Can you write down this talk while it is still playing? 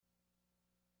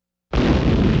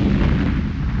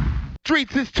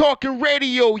Streets is talking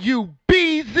radio, you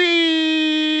BZ.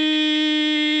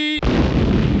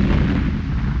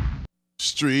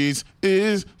 Streets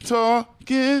is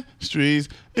talking, streets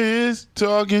is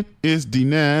talking, it's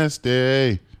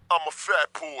D-Nasty. I'm a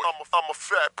fat boy, I'm a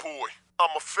fat boy,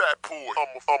 I'm a fat boy, I'm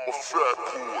a fat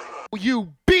boy.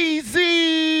 You BZ.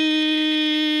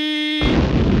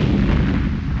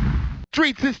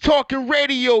 Streets is talking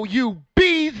radio, you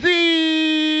BZ.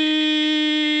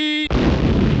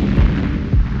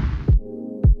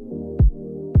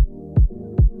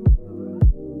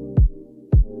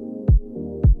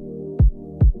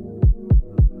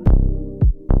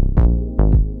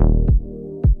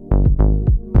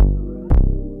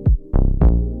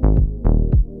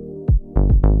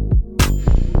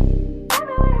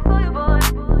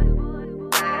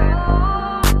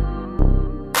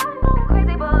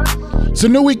 It's a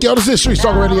new week, yo. This is Streets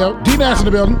Talk Radio. D-Nasty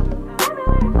in the building.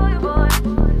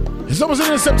 It's almost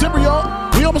in September, y'all.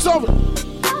 We almost over.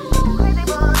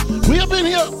 We up in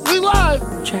here. We live.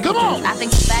 Come on. I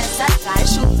think it's bad as such. Got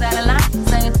his shoes out of line.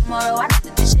 Saying tomorrow, I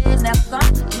think this shit is never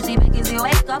gone. Easy big, easy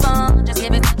wake up on. Just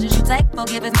give as much as you take.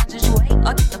 Forgive as much as you hate.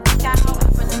 Or get the fuck out.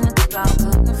 Rapping in the deep out.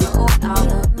 Looking for old out.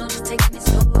 No, just taking it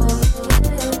slow.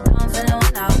 I'm feeling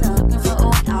one out. Looking for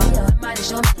old out. Somebody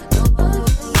show me the door.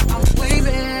 I was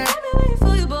waving.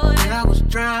 I was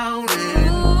drowning.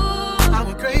 I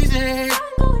went crazy. I'm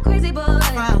going crazy, boy.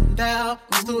 Found out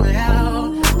who's doing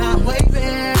hell. Now I'm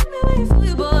waving.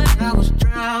 I was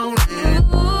drowning.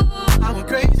 I went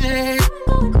crazy.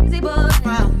 I'm going crazy, boy.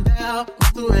 Found out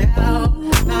who's doing hell.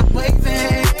 Now I'm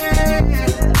waving.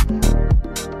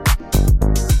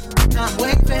 Now I'm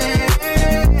waving.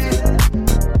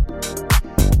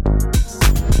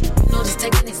 You know, just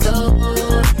taking it slow.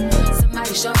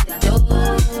 Somebody show me that door.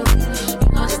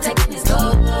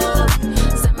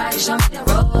 Somebody show me the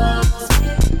road.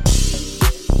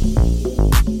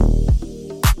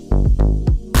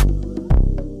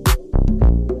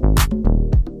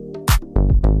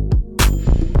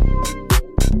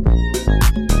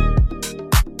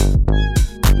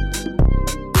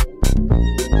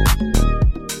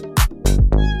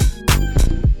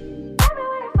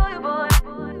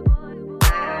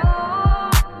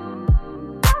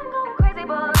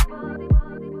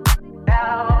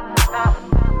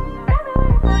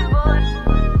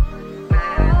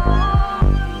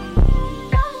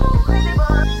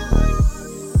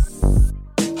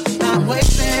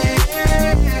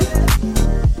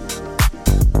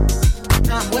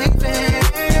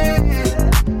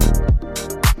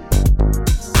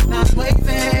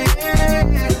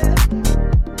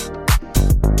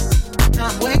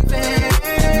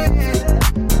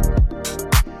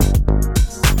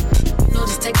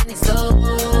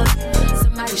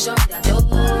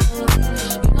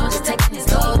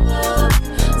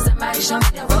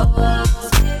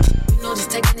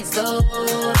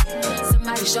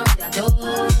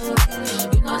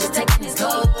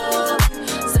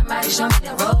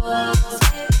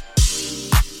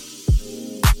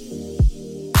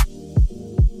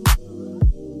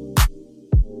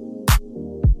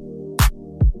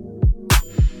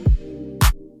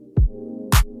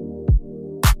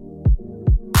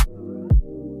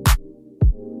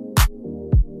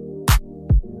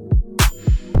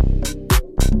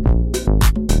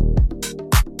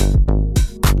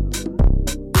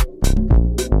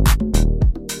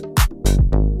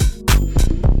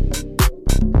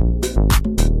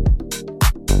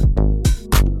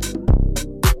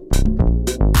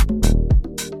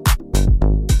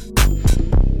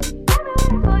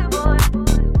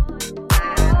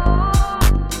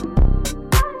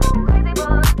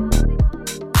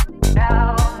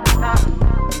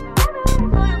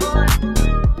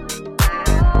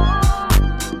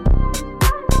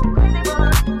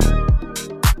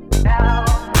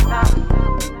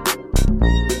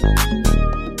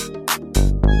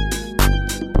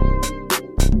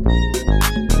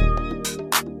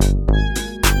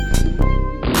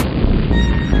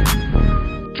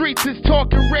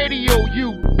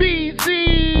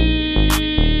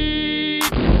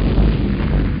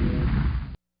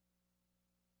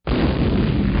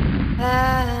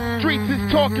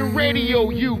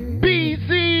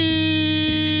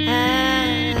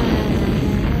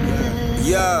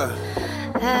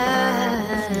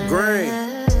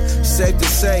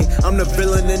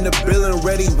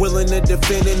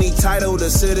 The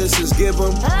citizens give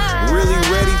them really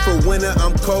ready for winter,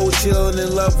 I'm cold, chillin'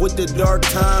 in love with the dark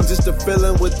times. It's the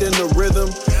feeling within the rhythm.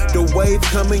 The wave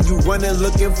coming, you running,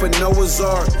 looking for Noah's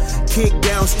Ark. Kick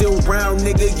down, still round,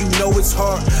 nigga, you know it's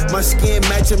hard. My skin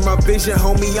matching my vision,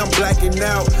 homie, I'm blacking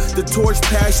out. The torch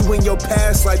pass you in your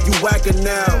past like you whacking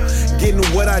now. Getting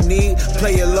what I need,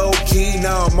 play it low key.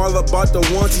 Now I'm all about the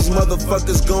ones these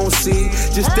motherfuckers gon' see.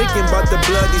 Just thinking about the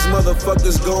blood these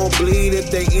motherfuckers gon' bleed if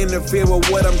they interfere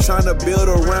with what I'm trying to build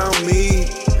around me.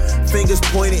 Fingers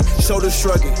pointed, shoulders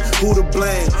shrugging, who to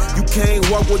blame? You can't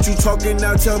walk what you talking,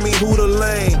 now tell me who to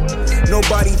lame.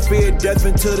 Nobody feared death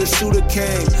until the shooter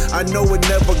came. I know it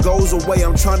never goes away,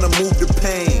 I'm trying to move the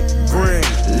pain. Bring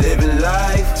living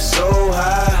life so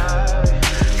high,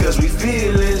 cause we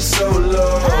feeling so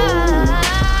low.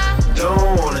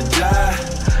 Don't wanna die,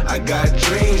 I got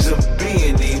dreams of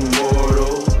being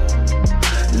immortal.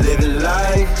 Living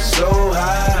life so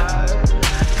high,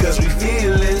 cause we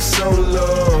feeling so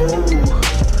low.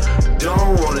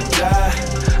 Don't wanna die,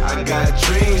 I got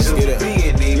dreams of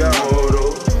being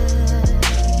immortal.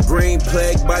 Green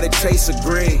plagued by the chase of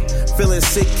green. Feeling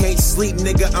sick, can't sleep,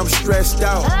 nigga, I'm stressed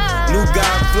out. New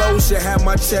God flow should have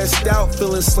my chest out.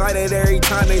 Feeling slighted every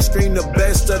time they scream the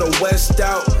best of the West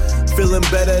out. Feeling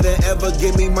better than ever,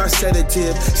 give me my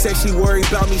sedative. Say she worried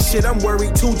about me, shit, I'm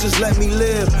worried too, just let me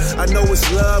live. I know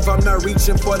it's love, I'm not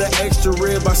reaching for the extra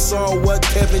rib. I saw what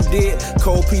Kevin did,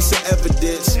 cold piece of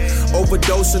evidence.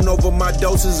 Overdosing over my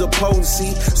doses of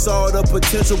potency. Saw the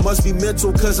potential, must be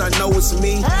mental, cause I know it's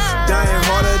me. Dying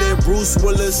harder than Bruce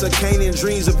Willis, a Canaan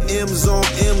dreams of M's on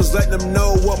M's. Let them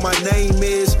know what my name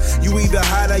is. You either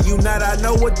hide or you not, I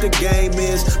know what the game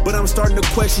is. But I'm starting to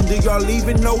question, do y'all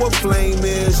even know what flame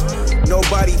is?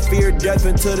 Nobody feared death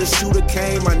until the shooter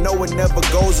came. I know it never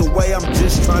goes away, I'm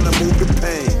just trying to move the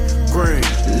pain. Bring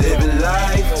living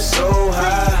life so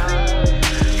high,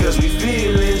 cause we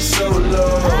feeling so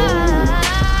low.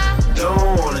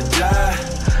 Don't wanna die,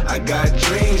 I got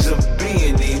dreams of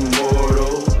being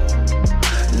immortal.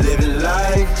 Living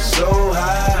life so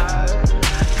high,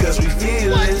 cause we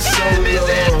feeling so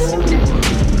low.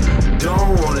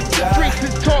 Don't wanna die,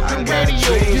 I got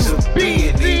dreams of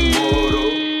being immortal.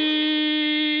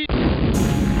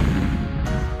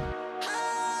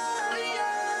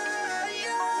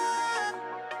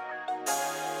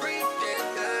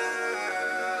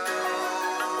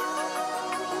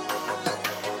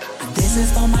 This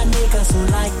is for my niggas who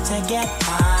like to get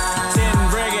high. 10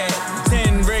 brigade.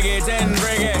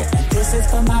 This is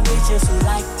for my bitches who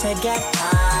like to get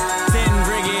high. 10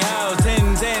 brigade ho.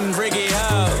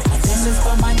 This is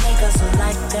for my niggas who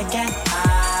like to get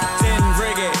high. 10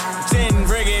 brigade.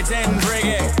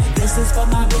 This is for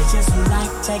my bitches who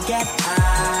like to get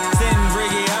high.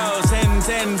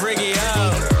 10 brigade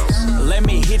ho. Let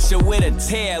me hit you with a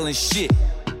tail and shit.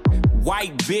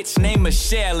 White bitch named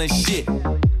Michelle and shit.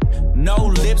 No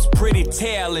lips, pretty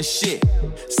tail and shit.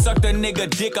 Suck the nigga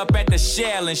dick up at the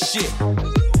shell and shit.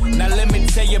 Now let me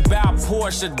tell you about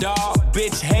Portia, dawg.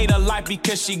 Bitch hate her life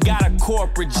because she got a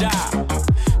corporate job.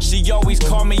 She always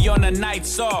call me on the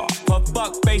nights off. Her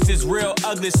fuck face is real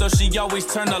ugly, so she always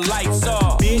turn the lights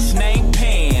off. Bitch named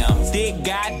Pam, dick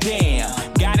goddamn.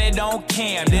 Got it on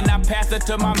cam, then I passed her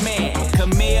to my man.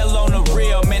 Camille on the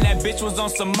real, man, that bitch was on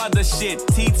some other shit.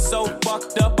 Teeth so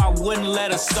fucked up, I wouldn't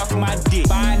let her suck my dick.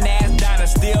 Fine ass Donna,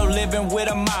 still living with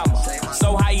her mama.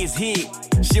 So high as hit,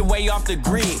 shit way off the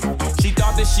grid. She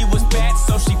thought that she was fat,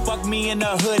 so she fucked me in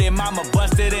the hood. And mama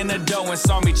busted in the door and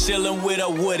saw me chillin' with a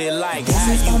wooded like, this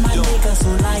how is you for my niggas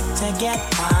who like to get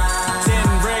high.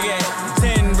 10 brigade.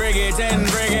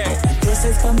 This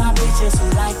is for my bitches who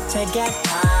like to get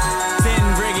high.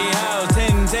 10 brigade ho.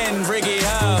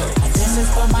 This is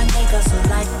for my niggas who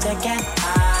like to get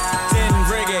high. 10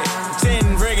 brigade.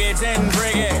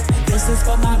 This is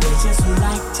for my bitches who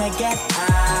like to get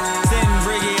high.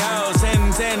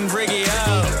 10 brigade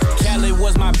ho. Kelly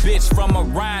was my bitch from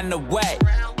around the way.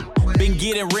 Been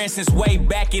getting rent since way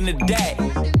back in the day.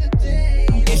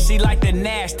 And she like the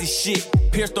nasty shit.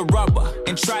 Pierce the rubber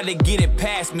and try to get it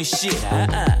past me shit.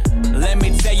 Let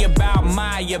me tell you about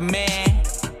Maya, man.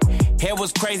 Hair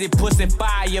was crazy, pussy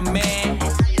fire, man.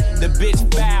 The bitch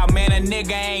foul, man, a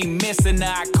nigga ain't missing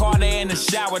her. I caught her in the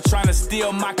shower trying to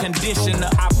steal my conditioner.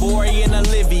 Ivorian and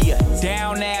Olivia,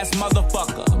 down ass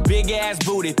motherfucker. Big ass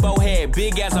booty, forehead,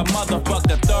 big as a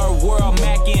motherfucker. Third world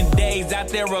Mackin days, out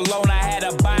there alone, I had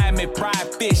to buy me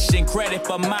pride fish and credit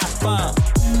for my fun.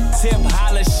 Tip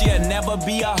holler, she'll never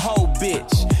be a hoe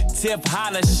bitch. Tip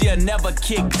holler, she'll never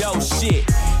kick those shit.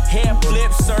 Hair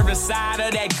flip, serve the side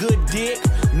of that good dick.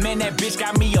 Man, that bitch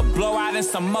got me a blowout and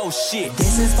some more shit.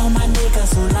 This is for my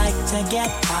niggas who like to get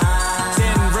high.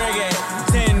 10 brigade.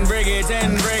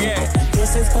 This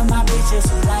This is for my bitches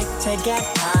who like to get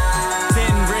high.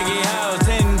 10 freaky hoes,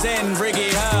 10 freaky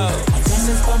hoes. This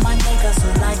is for my niggas who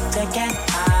like to get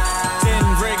high.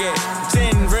 10 freaky.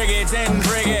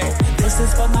 This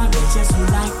is for my bitches who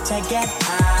like to get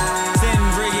high.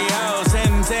 10 freaky hoes,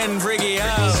 10 freaky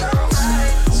hoes.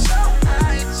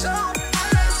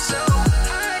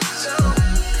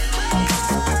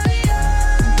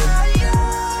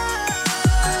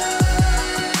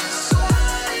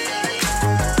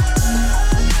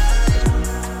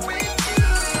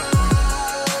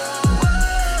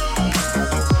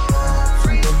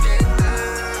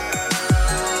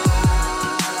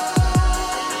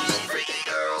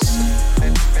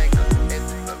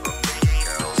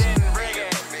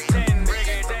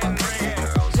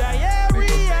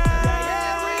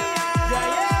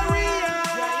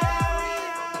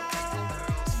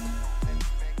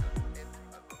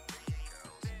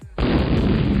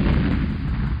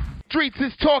 Streets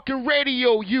is talking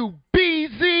radio, you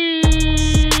BZ.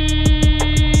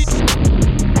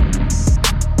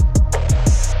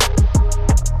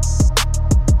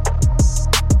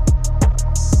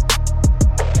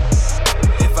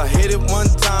 If I hit it one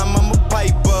time, I'm a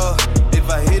piper. If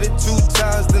I hit it 2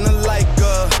 times, then I like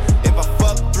her. If I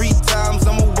fuck 3 times,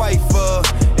 I'm a wifer.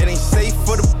 It ain't safe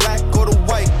for the black or the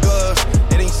white girls.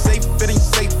 It ain't safe, it ain't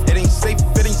safe, it ain't safe,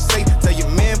 it ain't safe. Tell your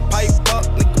man pipe up,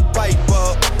 nigga pipe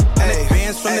up. And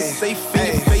advance from the safe in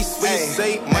your face when you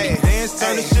say money dance,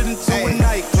 turn the shit into a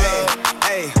nightclub.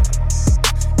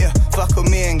 Yeah, fuck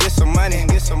with me and get some money,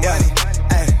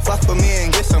 fuck with me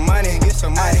and get some money,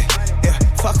 yeah,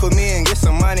 fuck with me and get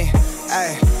some money,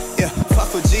 yeah,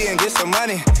 fuck with G and get some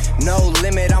money. No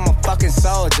limit, I'm a fucking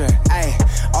soldier,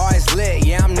 always lit,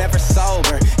 yeah, I'm never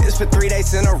sober. It's for 3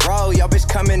 days in a row, yo bitch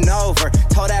coming over.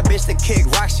 Told that bitch to kick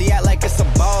rock, she act like it's a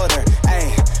boulder.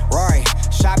 Rory,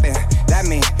 shopping, that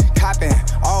mean copping,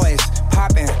 always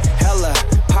popping, hella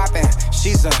popping.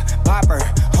 She's a bopper,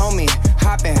 homie,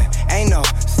 hopping, ain't no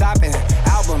stopping.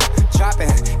 Album dropping,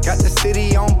 got the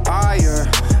city on fire.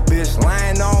 Bitch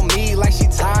lying on me like she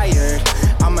tired.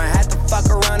 I'ma have to fuck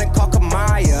around and call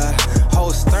Kamaya.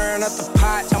 Whole stirring up the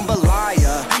pot,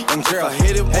 jambalaya. And girl, if I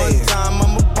hit it one time,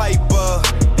 I'm a piper.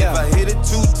 If I hit it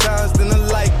 2 times, then I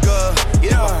like her.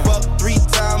 If I fuck 3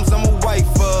 times, I'm a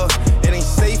wifer. It ain't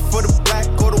safe for the black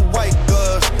or the white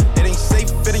girls. It ain't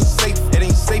safe, it ain't safe, it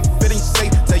ain't safe, it ain't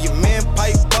safe. Tell your man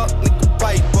pipe up, nigga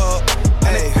pipe up.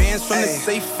 And advance from the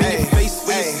safe in your face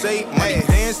when you say money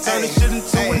dance, turn the shit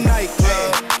into a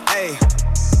nightclub.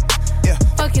 Yeah.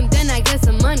 Fuck him, then I get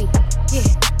some money. Yeah.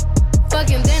 Fuck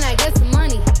him, then I get some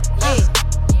money. Yeah.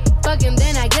 Fuck him,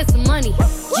 then I get some money.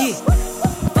 Yeah.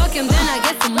 Fuck him, then I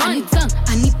get some money. I need tongue,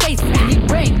 I need face, I need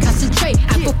brain, concentrate.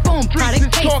 I perform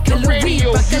product case, Hillary,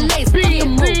 rock the lace. Fuck the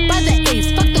move, by the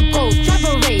ace, fuck the goals, drive a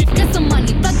race. Get some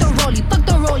money, fuck the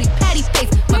rollie, patty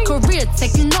face. My career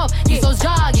taking off, these hoes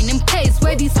jogging in pace.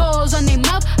 Where these hoes on their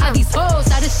mouth, are these hoes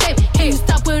out of shape? Can you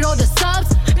stop with all the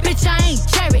subs? Bitch, I ain't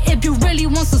Jerry. If you really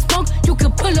want some smoke, you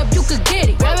could pull up, you could get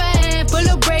it. Grab a hand, pull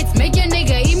up braids, make your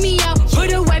nigga eat me out.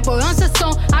 Put a white boy on the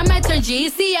song, I might turn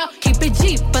GEC out. Keep it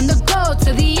G, from the go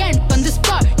to the end, from the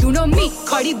start. You know me,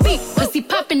 Cardi B, pussy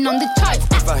popping on the charts.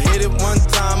 If I hit it one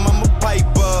time, I'm a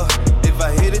piper. If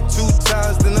I hit it 2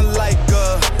 times, then I like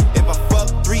her. If I fuck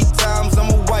 3 times, I'm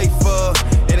a wifer.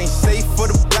 It ain't safe for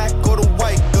the black or the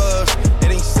white girls. It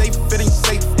ain't safe, it ain't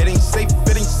safe, it ain't safe,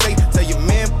 it ain't safe. Tell your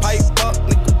man pipe up,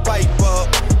 nigga pipe up.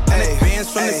 And advance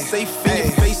from the safe in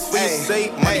your face when you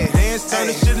say money dance, turn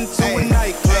the shit into a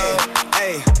nightclub.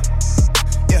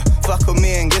 Yeah, fuck with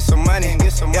me and get some money,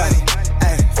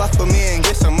 fuck with me and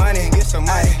get some money,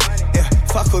 yeah,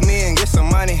 fuck with me and get some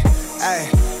money,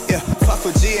 yeah, fuck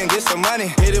with G and get some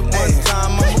money. Hit it one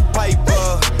time, I'm a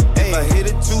piper. If I hit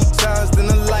it 2 times, then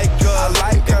I like her.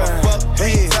 If I fuck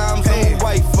 3 times, I'm a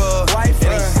wifer.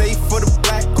 It ain't safe for the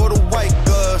black or the white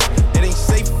girls. It ain't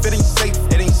safe, it ain't safe,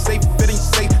 it ain't safe, it ain't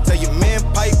safe. Tell your man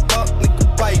pipe up, nigga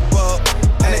pipe up.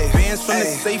 And advance from the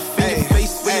safe in your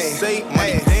face when you say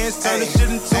money dance, turn the shit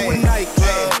into a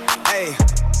nightclub.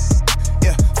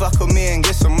 Yeah, fuck with me and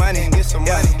get some money,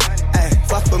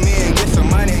 fuck with me and get some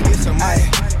money,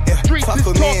 yeah, fuck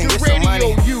with me and get some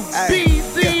money, yeah,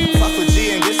 fuck with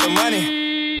G and get some money.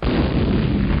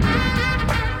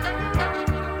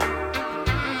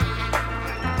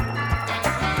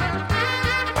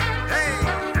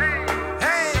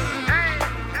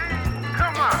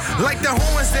 Like the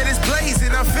horns that is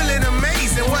blazing, I'm feeling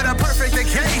amazing. What a perfect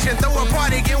occasion, throw a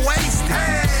party, get wasted.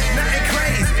 Nothing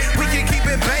crazy, we can keep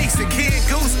it basic. Kid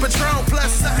Goose, Patron,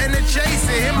 plus something to chase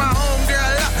it. Hit my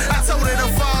homegirl up, I told her to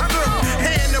fall through.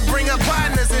 Had to bring up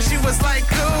partners and she was like,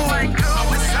 cool.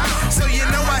 So you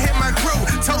know I hit my crew,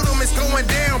 told them it's going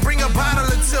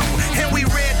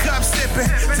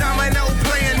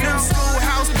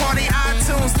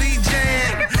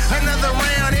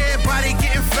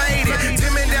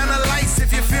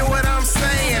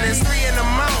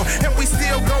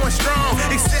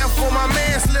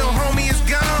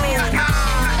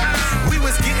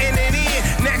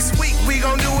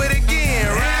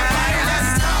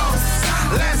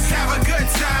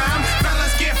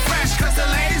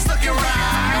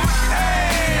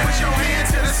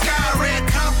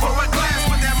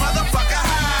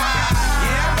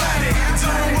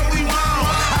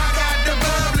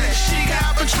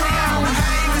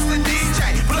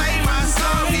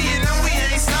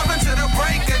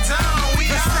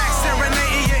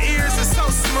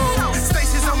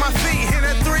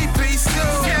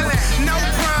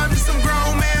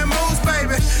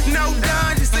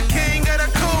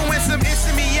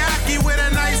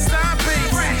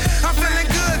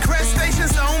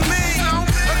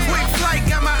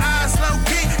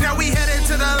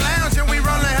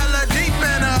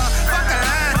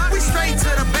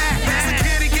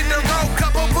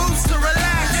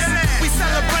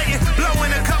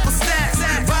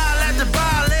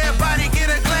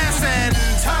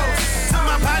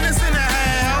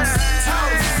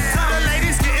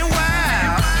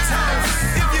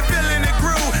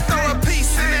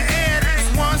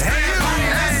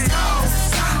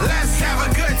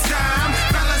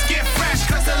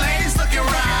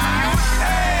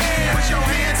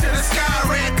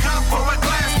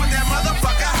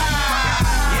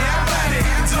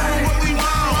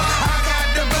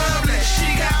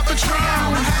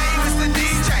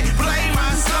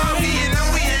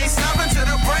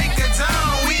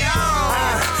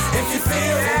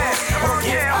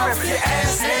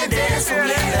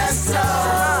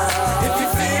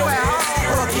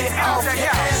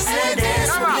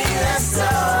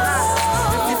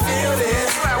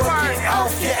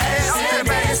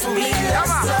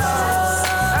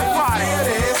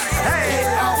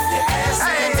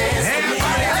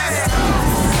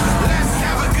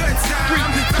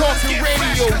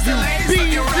Radio UBZ. Put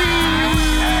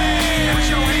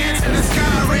your hands in the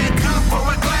sky, red cup for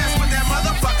a glass with that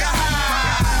motherfucker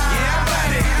high. Yeah,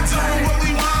 buddy, doing what we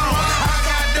want. I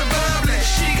got the bubbly,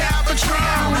 she got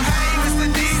Patron. Hey, Mr.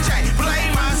 DJ,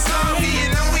 play my song. You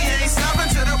know we ain't stopping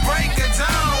till the break of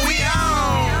dawn. We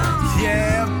on.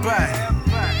 Yeah, but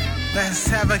let's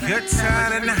have a good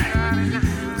time tonight.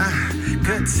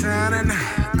 Good time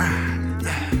tonight.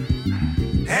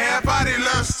 Yeah. Everybody,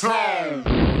 let's talk.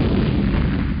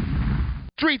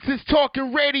 Streets is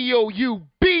Talking Radio,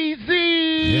 UBZ.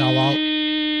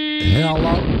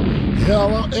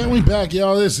 Hello, and we back,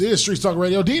 y'all. This is Streets Talk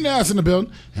Radio. D-Nas in the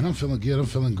building, and I'm feeling good. I'm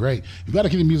feeling great. You gotta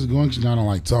keep the music going, because I don't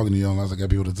like talking to y'all unless I got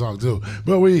people to talk to.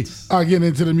 But we are getting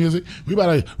into the music. We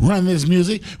about to run this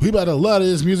music. We about to love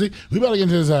this music. We about to get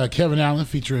into this Kevin Allen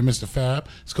featuring Mr. Fab.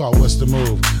 It's called What's the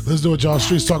Move. Let's do it, y'all.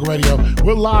 Streets Talk Radio.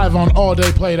 We're live on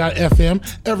alldayplay.fm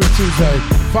every Tuesday,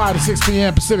 5 to 6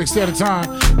 p.m. Pacific Standard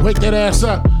Time. Wake that ass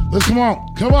up. Let's come on.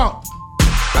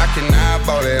 I can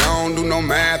eyeball it, I don't do no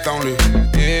math on it.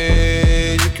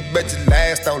 Yeah, you can bet your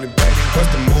last on it, baby. What's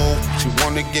the move? She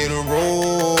wanna get a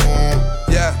room.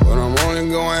 Yeah, but I'm only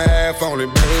going half on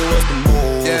it, baby. What's the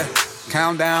move? Yeah,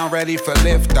 countdown ready for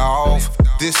liftoff.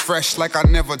 This fresh like I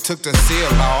never took the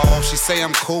seal off. She say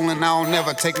I'm cool and I don't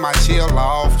never take my chill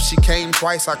off. She came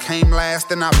twice, I came last,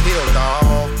 and I peeled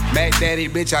off. Mac Daddy,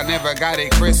 bitch, I never got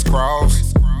it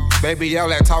crisscross. Baby, all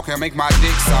that talking make my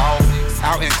dick soft.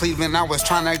 Out in Cleveland, I was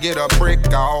tryna get a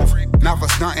brick off. Not for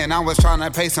stunting, I was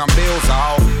tryna pay some bills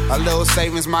off. A little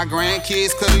savings my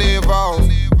grandkids could live off.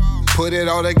 Put it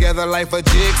all together like a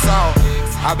jigsaw.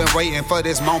 I've been waiting for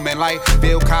this moment like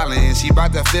Bill Collins. She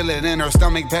bout to feel it in her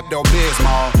stomach,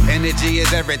 Pepto-Bismol. Energy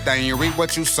is everything, you reap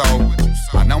what you sow.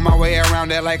 I know my way around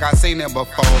that like I seen it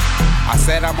before. I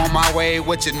said I'm on my way,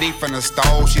 what you need from the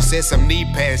stove? She said some knee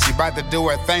pads, she bout to do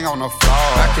her thing on the floor.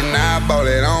 I can eyeball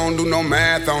it, I don't do no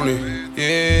math on it.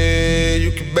 Yeah,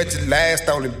 you can bet your last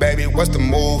on it, baby. What's the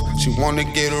move? She wanna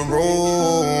get a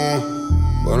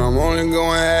room, but I'm only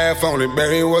going half on it,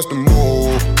 baby. What's the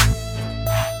move?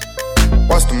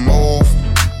 What's the move?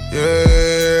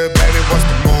 Yeah, baby, what's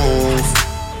the move?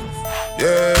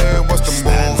 Yeah, what's the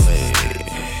move?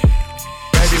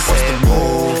 Baby, what's the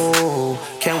move?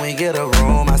 Can we get a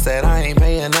room? I said I ain't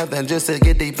paying nothing just to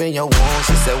get deep in your wound.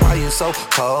 She said, why you so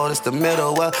cold? It's the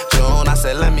middle of June. I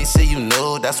said, let me see you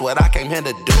nude. That's what I came here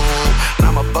to do. And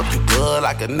I'ma fuck you good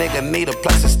like a nigga need a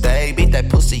place to stay. Beat that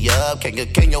pussy up.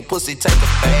 Can your pussy take a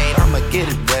fade? I'ma get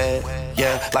it wet.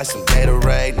 Yeah, like some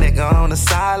Gatorade. Nigga on the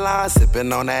sideline,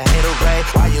 sipping on that haterade.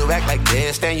 Why you act like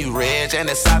this? Then you rich, and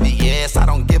it's obvious. I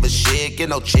don't give a shit, get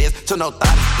no chicks to no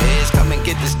thotty bitch. Come and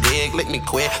get this dick, lick me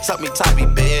quick, suck me toppy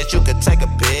bitch. You could take a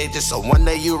pic, just so one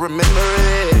day you remember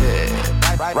it.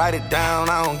 Write it down,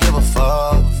 I don't give a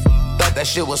fuck. Thought that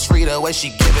shit was free the way she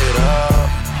give it up.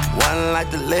 One life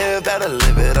to live, better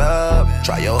live it up.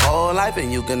 Try your whole life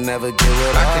and you can never give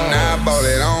it up. I can eyeball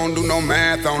it, I don't do no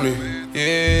math on it.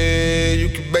 Yeah, you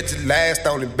can bet your last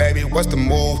on it, baby. What's the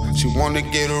move? She wanna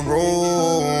get a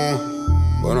room,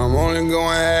 but I'm only going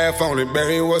half on it,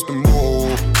 baby. What's the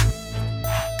move?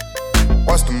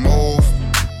 What's the move?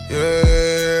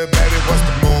 Yeah, baby, what's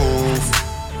the move?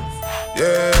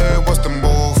 Yeah, what's the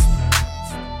move?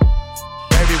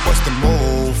 Baby, what's the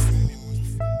move?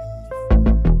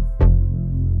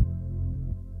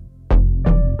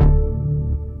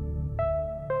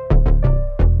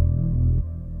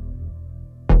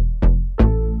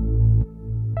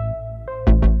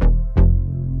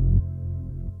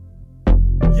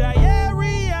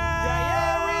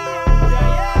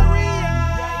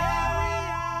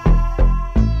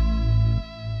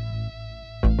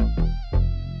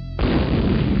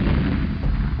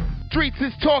 Streets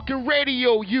is Talking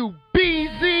Radio,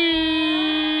 UBZ.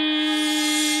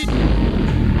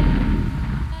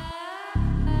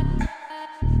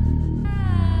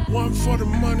 One for the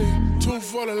money, two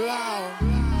for the loud.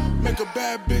 Make a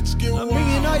bad bitch get wild. I'm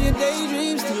bringing all your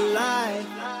daydreams to life.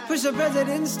 Push the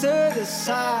presidents to the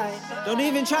side. Don't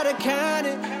even try to count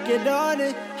it, get on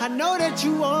it. I know that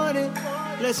you want it.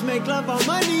 Let's make love on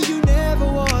money, you never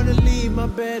wanna leave my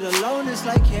bed alone, it's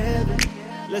like heaven.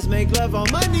 Let's make love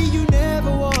on money, you never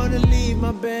wanna leave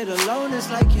my bed alone, it's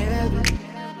like heaven.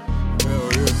 Hell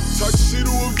yeah.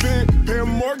 Tuxedo event, paying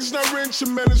mortgage, not rent. Your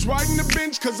man is riding the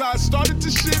bench, cause I started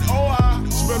to shit. Oh, I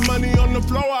spend money on the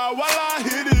floor while I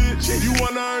hit it. You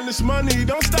wanna earn this money,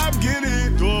 don't stop, get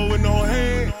it. Do it with no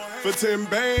hand, for 10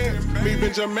 bands. Me,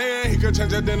 Benjamin, he could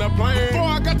change it in a plan. Before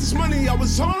I got this money, I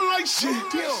was on like shit.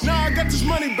 Now I got this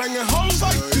money, banging hoes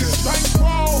like this.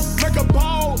 Bankroll, make a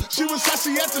ball. She was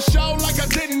sassy at the show like I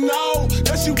didn't know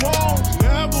that she won't.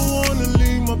 Never wanna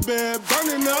leave my bed,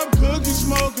 burning up cookies,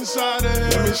 smoke inside of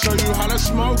it. Let me show you how to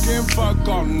smoke and fuck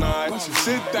all night.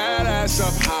 Sit that ass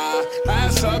up high,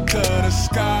 ass up to the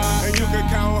sky, and you can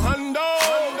count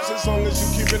hundos as long as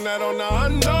you keeping that on the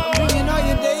hundo. Bringing all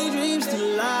your daydreams to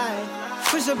life.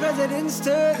 Push the presidents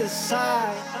to the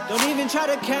side. Don't even try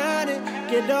to count it,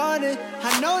 get on it.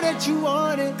 I know that you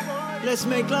want it. Let's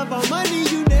make love on money,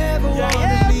 you never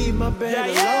wanna leave my bed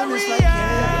alone, it's like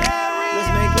heaven. Let's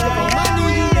make love on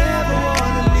money, you never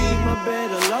wanna leave my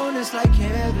bed alone, it's like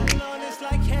heaven.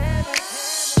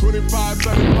 25,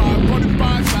 35,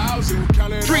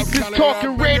 45,000. Streets is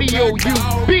talking radio, you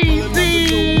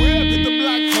busy. Hit the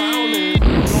black crown in.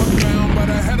 North down, but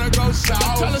I had to go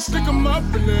south. Tell her stick 'em up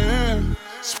in the air.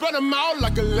 Spread 'em out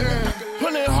like a lamb.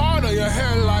 Put it hard on your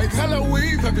hair like hella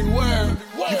weave everywhere.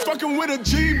 You fucking with a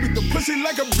G, beat the pussy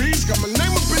like a beast. Got my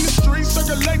name up in the streets,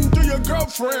 circulating through your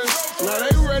girlfriends. Now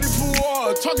they ready for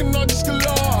war, talking all this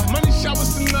galore. Money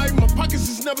showers tonight, my pockets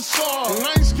is never sore. And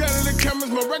I ain't scared of the cameras,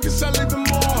 my records sell even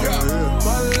more. Yeah.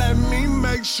 But let me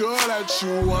make sure that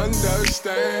you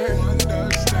understand.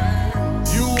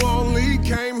 You only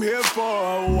came here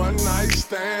for a one-night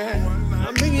stand.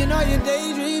 I'm bringing all your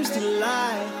daydreams to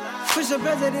life. Push the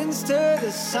presidents to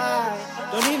the side.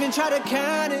 Don't even try to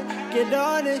count it, get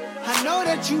on it. I know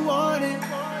that you want it.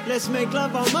 Let's make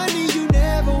love on money, you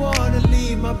never wanna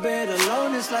leave my bed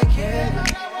alone, it's like heaven.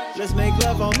 Let's make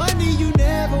love on money, you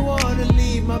never wanna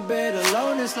leave my bed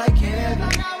alone, it's like heaven.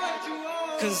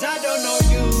 Cause I don't know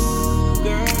you,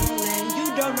 girl, and you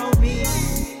don't know me.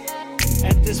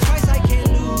 At this price I can't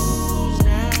lose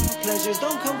now. Pleasures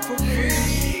don't come for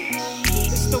free.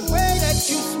 It's the way that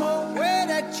you smoke, way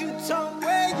that you talk,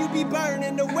 way you be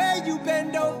burning, the way you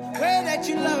bend over, way that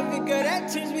you love it, girl,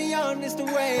 that turns me on. It's the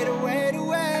way, the way, the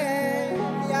way.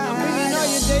 Yeah, I'm bringing all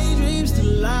your daydreams to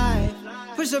life.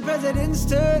 Push the presidents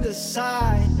to the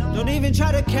side. Don't even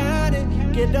try to count it,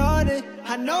 get on it.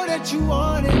 I know that you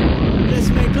want it. Let's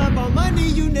make love on money,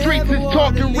 you never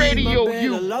wanna leave radio, my bed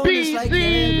you alone. It's like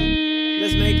heaven.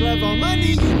 Let's make love on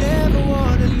money, you never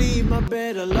wanna leave my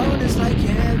bed alone. It's like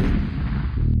heaven.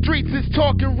 Streets is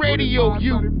talking radio,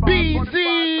 you busy.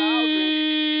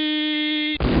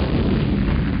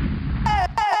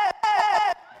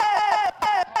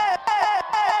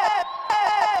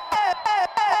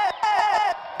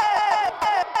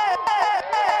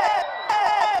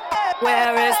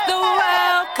 Where is the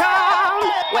welcome?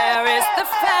 Where is the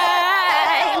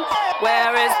fame?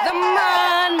 Where is the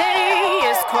money?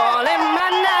 Is calling my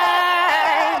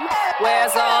name.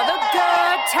 Where's all the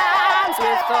good times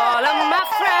with all of my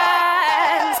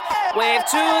friends? Wave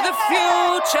to the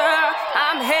future,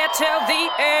 I'm here till the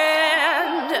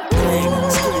end.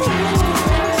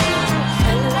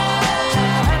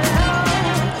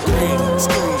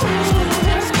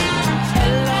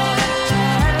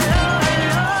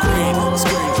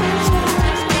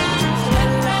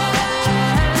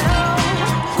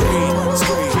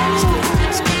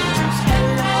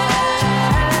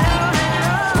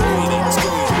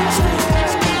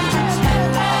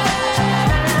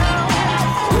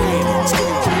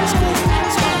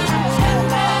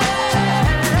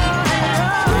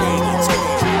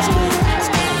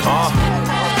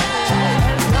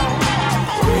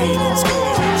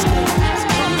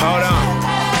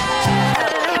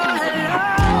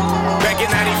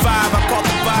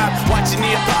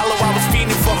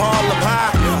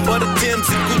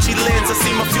 I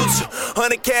see my future.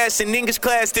 100 cash in English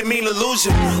class didn't mean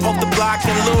illusion. Off the block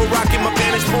and Lil Rock in my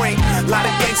vantage point. Lot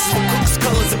of gangsters with cooks,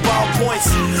 colors, and ballpoints.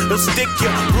 They'll stick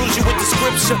you, bruise you with the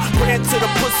scripture. Praying to the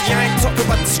pussy, I ain't talking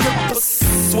about the script.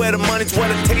 Swear the money's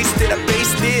what I tasted, I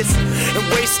based this. And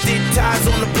wasted ties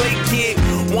on the plate, kid.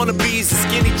 Wannabes and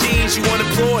skinny jeans you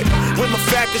unemployed. With my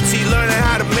faculty, learning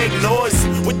how to make noise.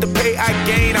 With the pay I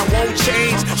gain, I won't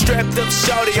change. Strapped up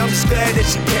shorty, I'm just glad that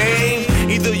she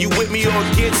came. Either you with me or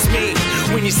against me.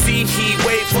 When you see heat,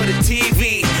 wait for the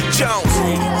TV. Jones.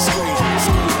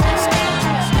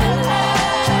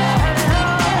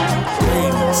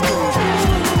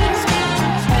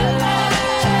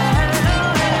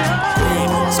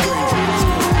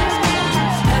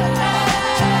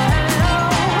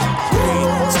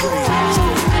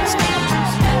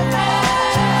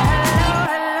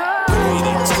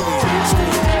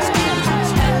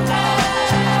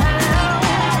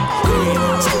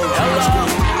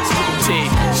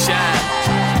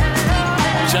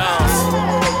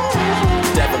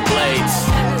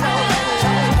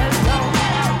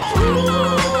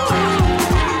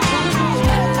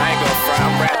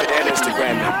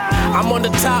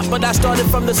 I started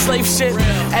from the slave shit.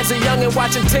 As a youngin'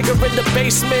 watching Tigger in the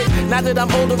basement. Now that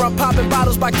I'm older, I'm popping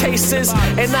bottles by cases.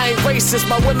 And I ain't racist,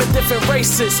 my women different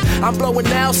races. I'm blowing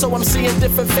now, so I'm seeing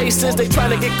different faces. They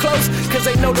trying to get close, cause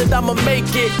they know that I'ma make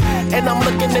it. And I'm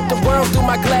looking at the world through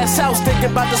my glass house.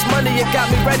 Thinking about this money, it got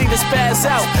me ready to spaz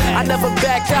out. I never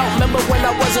back out, remember when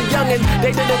I was a youngin'.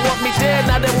 They didn't want me there,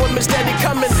 now that women steady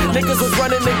coming. Niggas was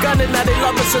running and gunning, now they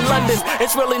love us in London.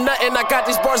 It's really nothing, I got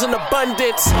these bars in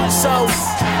abundance. So,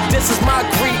 this is my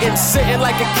greeting. Sitting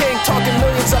like a king, talking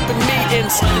millions up in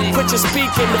meetings. Quit your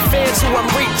speaking, the fans who I'm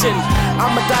reaching.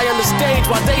 I'ma die on the stage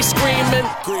while they screaming.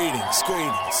 Greetings,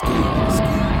 greetings, greetings.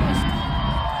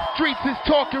 Streets is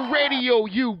talking radio,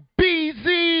 you BZ.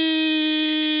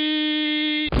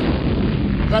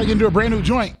 About to get into a brand new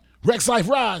joint. Rex Life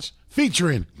Raj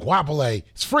featuring Guapole.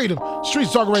 It's Freedom.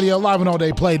 Streets Talk Radio live on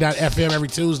alldayplay.fm every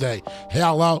Tuesday.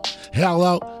 Hello.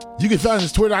 You can find us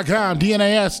at Twitter.com,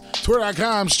 DNAS,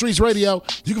 Twitter.com, Streets Radio.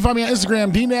 You can find me on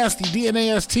Instagram, DNasty,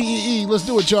 DNASTEE. Let's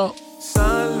do it, y'all.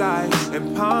 Sunlight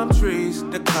and palm trees,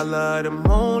 the color of the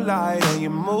moonlight on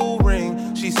your mood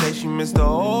ring. She say she missed the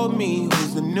old me,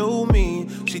 who's the new me.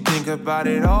 She think about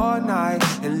it all night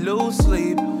and lose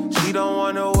sleep. She don't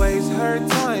wanna waste her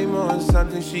time on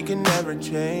something she can never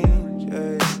change.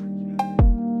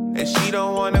 And she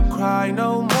don't wanna cry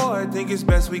no more. Think it's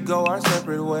best we go our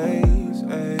separate ways.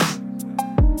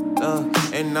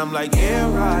 And I'm like, yeah,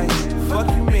 right, fuck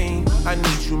you mean? I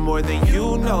need you more than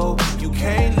you know, you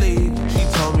can't leave. She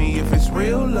told me if it's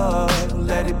real love,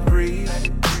 let it breathe.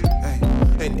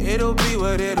 And it'll be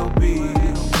what it'll be.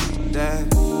 That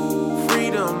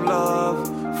freedom, love,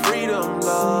 freedom,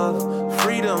 love,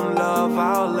 freedom, love,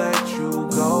 I'll let you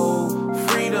go.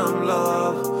 Freedom,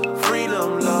 love,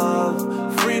 freedom,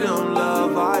 love, freedom,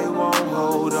 love, I won't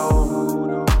hold on.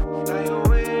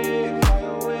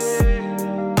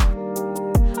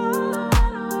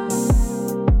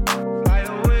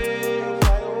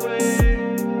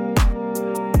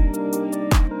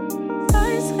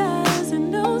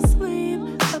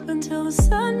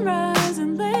 Sunrise,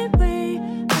 and lately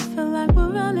I feel like we're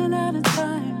running out of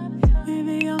time.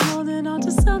 Maybe I'm holding on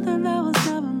to something that was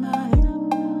never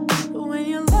mine. But when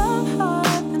you love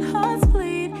hard and hearts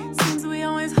bleed, seems we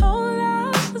always hold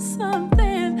out for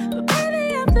something. But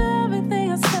baby, after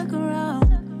everything I stuck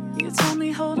around. You told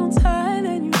me hold on tight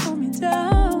and you pulled me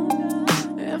down.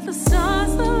 If the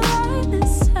stars align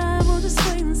this time, we'll just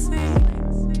wait and see.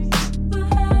 We'll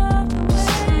have to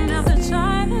wait. Never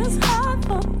try this hard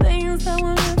for things that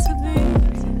were meant to be.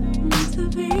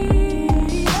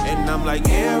 And I'm like,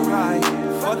 yeah, right,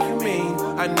 fuck you mean?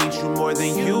 I need you more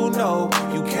than you know,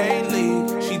 you can't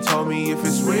leave. She told me if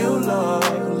it's real love,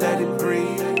 let it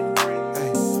breathe.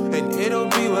 And it'll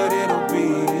be what it'll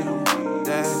be.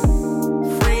 That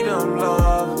freedom,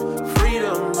 love,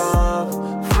 freedom,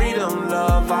 love, freedom,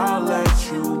 love, I'll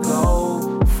let you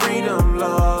go. Freedom,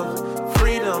 love,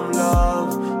 freedom,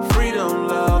 love, freedom,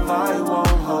 love, I won't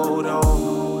hold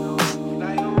on.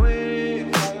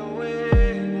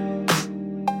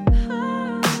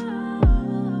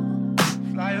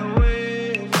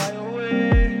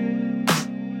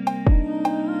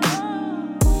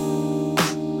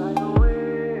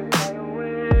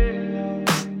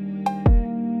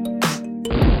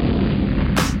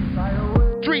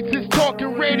 Streets is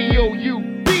talking radio, you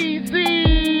BZ.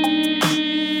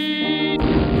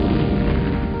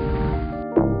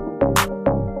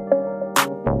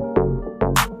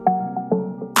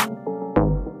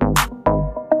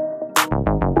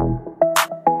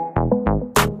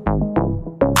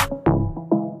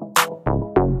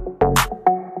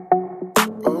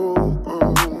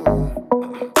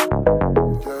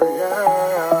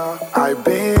 I've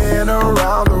been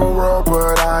around the world,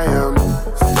 but I am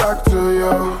stuck to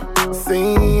you.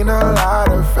 Seen a lot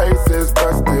of faces,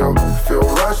 but still feel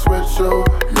rushed with you.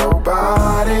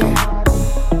 Nobody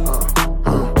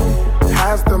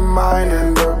has the mind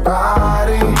and the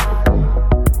body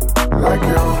like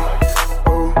you.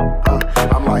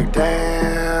 I'm like,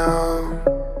 damn.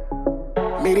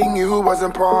 Meeting you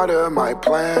wasn't part of my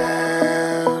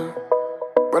plan,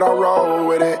 but I roll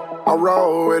with it. I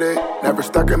roll with it, never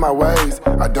stuck in my ways.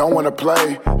 I don't wanna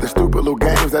play the stupid little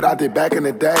games that I did back in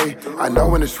the day. I know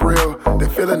when it's real, the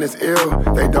feeling is ill.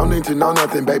 They don't need to know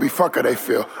nothing, baby, fuck how they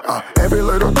feel. Every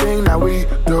little thing that we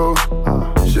do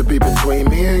should be between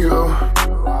me and you.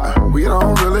 We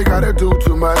don't really gotta do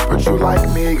too much, but you like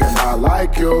me and I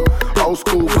like you. Old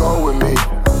school flow with me,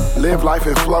 live life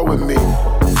and flow with me,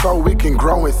 so we can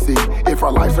grow and see if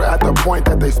our lives are at the point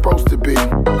that they supposed to be.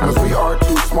 Cause we are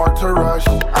too smart to rush.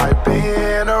 I've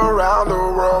been around the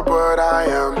world, but I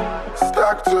am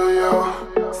stuck to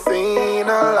you. Seen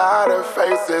a lot of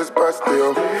faces, but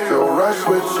still feel rushed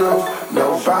with you.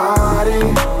 Nobody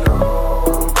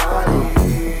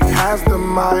has the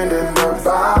mind and the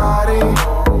body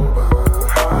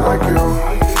like you.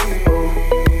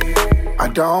 I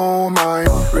don't mind,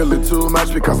 really too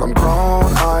much because I'm grown.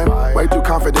 I'm way too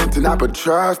confident to not put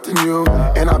trust in you.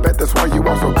 And I bet that's why you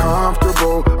are so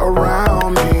comfortable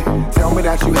around me. Tell me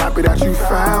that you happy that you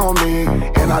found me.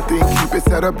 And I think Cupid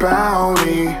set a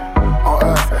bounty on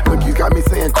us. Look, you got me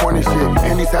saying corny shit,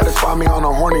 and you satisfy me on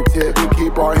a horny tip. We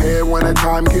keep our head when the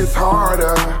time gets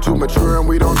harder. Too mature and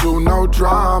we don't do no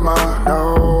drama,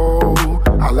 no.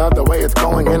 I love the way it's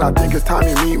going, and I think it's time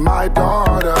you meet my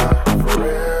daughter. For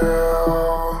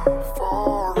real,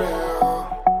 for real.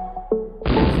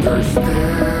 There's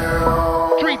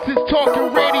still Streets is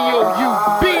talking radio, you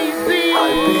busy.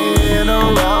 I've been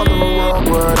around the world,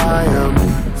 but I am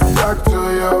stuck to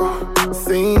you.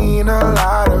 Seen a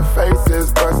lot of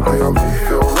faces, but still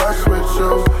feel rushed with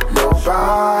you.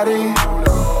 Nobody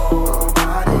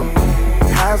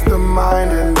has the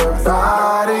mind and the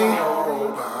body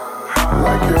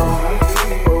like you.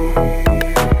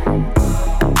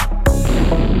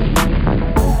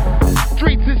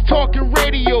 Streets is talking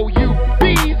radio, you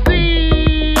busy.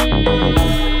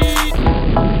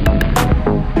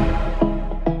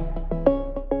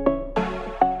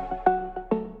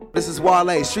 This is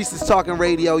Wale. Streets is talking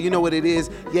radio. You know what it is.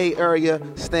 Yay area,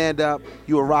 stand up.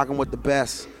 You are rocking with the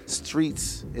best.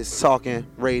 Streets is talking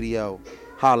radio.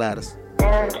 Holla at us.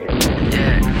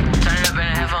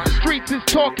 Streets is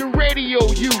talking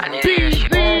radio, you busy.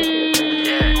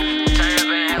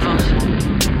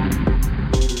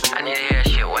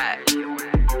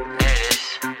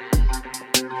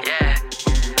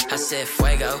 I said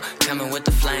fuego, coming with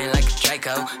the flame like a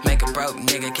Draco. Make a broke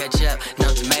nigga catch up,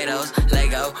 no tomatoes.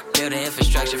 Lego, building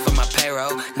infrastructure for my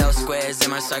payroll. No squares in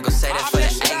my circle, say that for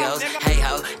the egos. Hey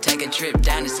ho, take a trip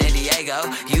down to San Diego.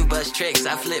 You bust tricks,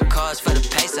 I flip cars for the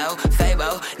peso.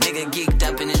 Fabo, nigga geeked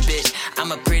up in this bitch.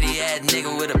 I'm a pretty ass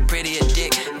nigga with a prettier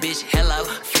dick. Bitch, hello,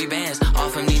 free bands, all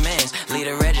from these mans. Lead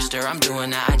a register, I'm doing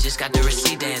that, I just got the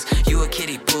receipt dance. You a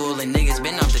kiddie pool and niggas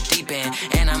been off the deep end.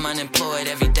 And I'm unemployed,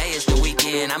 every day is the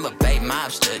weekend. I'm a bait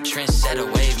mobster, trendsetter,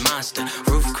 wave monster.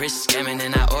 Roof Chris scamming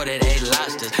and I ordered 8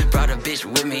 lobsters. Brought a bitch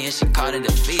with me and she called it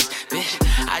a feast. Bitch,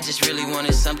 I just really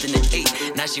wanted something to eat.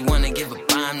 Now she wanna give a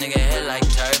bomb, nigga head like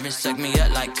turban. Suck me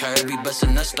up like Kirby, bust a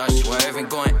nut, start swerving.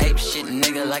 Going ape shit,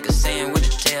 nigga, like a saying with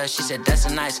a tail. She said, that's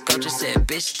a nice coach. I said,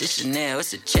 bitch, this Chanel,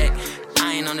 it's a check.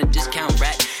 I ain't on a discount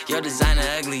rack. Your designer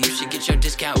ugly, you should get your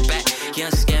discount back.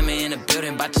 Young scammer in the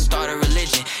building, about to start a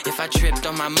religion. If I tripped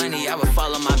on my money, I would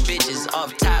follow my bitches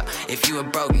off top. If you a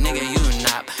broke nigga, you a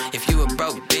knob. If you a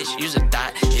broke bitch, you's a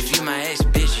thought. If you my ex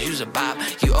bitch, you's a bop.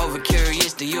 You over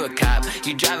curious, then you a cop.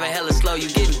 You drive a hella slow, you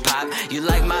getting popped. You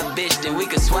like my bitch, then we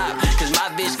could swap. Cause my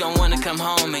bitch gon' wanna come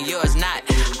home and yours not.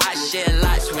 I share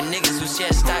lots with niggas who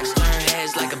share stocks. Turn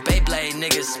heads like a Beyblade,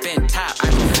 niggas spin top.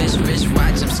 I'm a fish,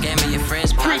 watch, I'm scamming your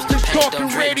friends. Pops the paint, don't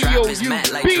drip, drop his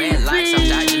mat like dreadlocks. I'm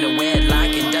dodging the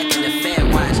wedlock and ducking the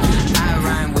Fed watch. I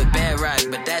rhyme with bedrock,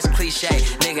 but that's cliche.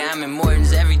 Nigga, I'm in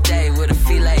Morton's every day with a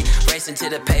filet. Racing to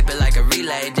the paper like a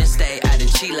relay. Then stay out in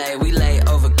Chile, we lay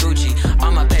over Gucci.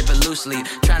 On my paper loosely,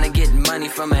 trying to get money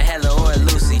from a Hella or a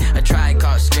Lucy. A tribe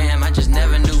called Scram, I just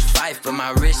never knew Fife. But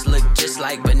my wrist look just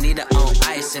like Bonita on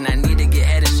ice. And I need to get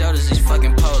head and shoulders, these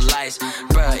fucking police.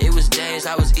 Bruh, it was days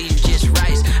I was eating just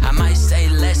rice. I might say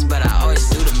less, but I always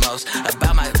do the most.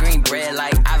 About my green bread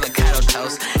like avocado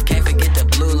toast. Can't forget the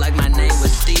blue like my name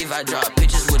was Steve. I draw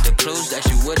pictures with the clues that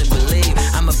you wouldn't believe.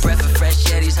 I'm a breath of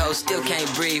fresh air, these hoes still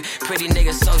can't breathe. Pretty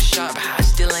nigga so sharp, I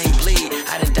still ain't bleed.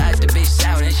 I done dodged the bitch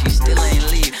out and she still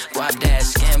ain't leave. Guap dad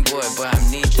scam boy, but I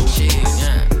need the cheese,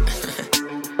 yeah.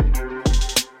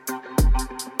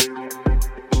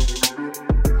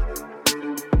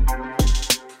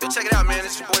 Yo, check it out, man.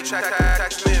 It's your boy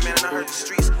Trax Man, and I heard the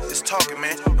streets is talking,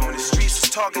 man. And when the streets is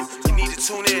talking, you need to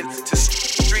tune in to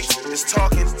Streets is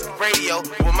Talking Radio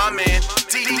with my man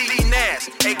D Nas,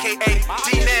 aka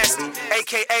D Nasty,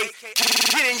 aka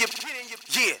Get in your.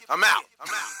 Yeah, I'm out.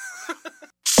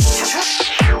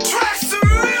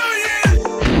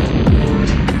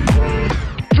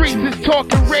 Streets is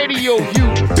talking radio, you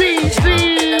busy.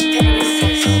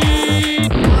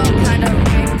 All kind of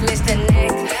reckless, the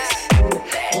necklace.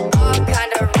 All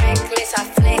kind of reckless, I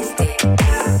flexed it.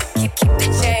 Keep the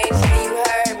change, yeah, you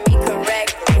heard me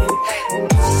correctly.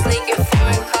 Just leaking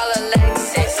foreign, call a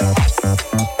Lexus.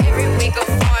 Every week of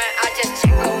foreign, I just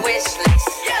check a wish list.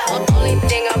 Only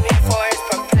thing I'm here for is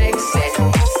perplexing.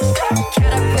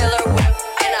 Caterpillar whip,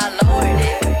 and I lowered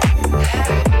it.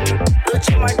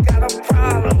 Gucci might got a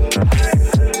problem.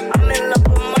 I'm in love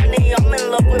with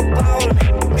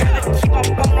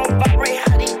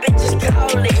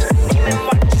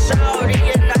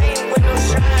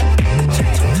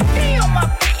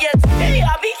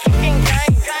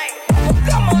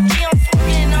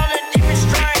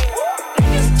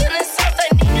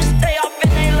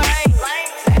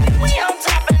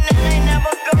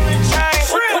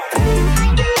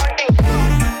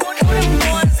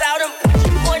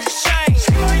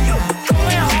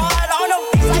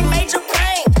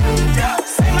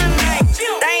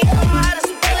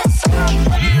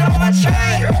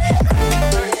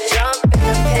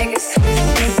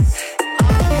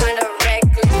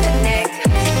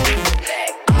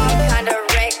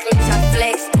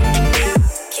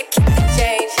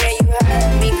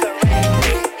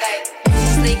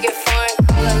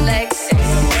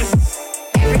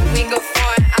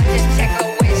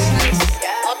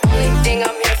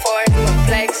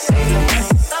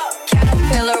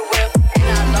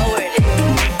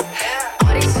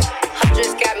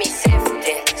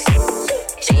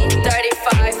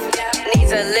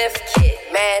lift kit.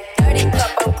 Man, 30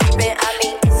 cup, I'm creeping. I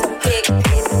mean, it's a big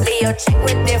piece. Leo chick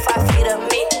with it, 5 feet of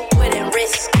me. Wouldn't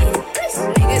risk it.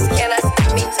 Niggas cannot stop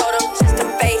me. Told them just to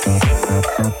face it.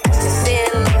 That's just in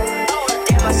love.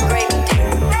 Damn, I scraped it.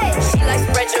 She like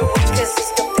spread your wings, cause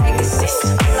it's the Pegasus.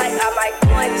 I'm like, I might go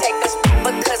and take this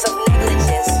because of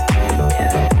negligence.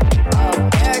 Yeah. Oh,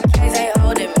 barricades ain't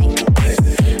holding me.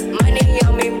 Money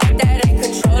on me, but that ain't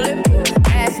controlling me.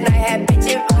 Last night had bitch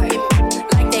inviting me,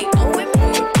 like they owe it me.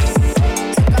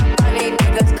 Took up on these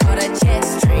niggas, caught a jet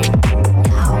stream.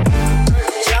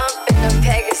 Jump in the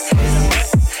Pegasus.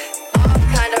 All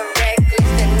kind of reckless,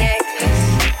 the necklace.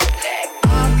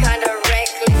 All kind of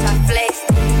reckless, I flexed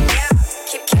it.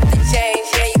 Keep the change,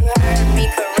 yeah, you heard me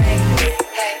correctly.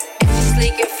 If you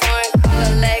sleek and foreign, call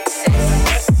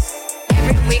Alexis.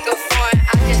 Every week of foreign,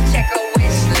 I just check a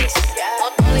wish list.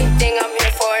 Only thing I'm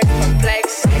here for is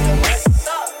perplexing.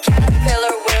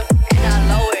 Caterpillar whip, and I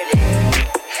lowered it.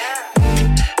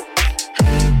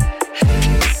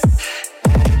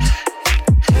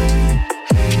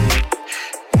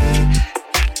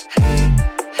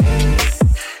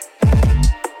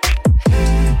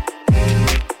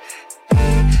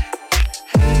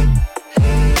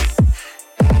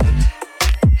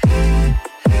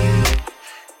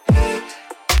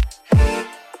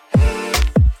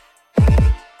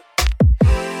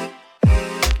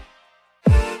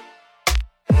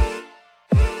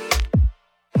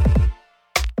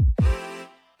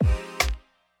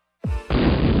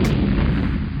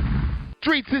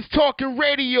 Streets is Talking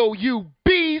Radio, you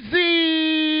BZ!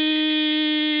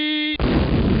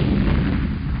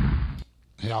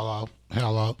 Hello.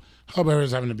 Hope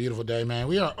everyone's having a beautiful day, man.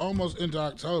 We are almost into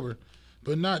October,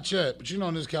 but not yet. But you know,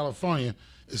 in this California,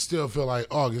 it still feel like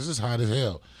August. It's hot as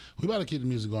hell. We about to keep the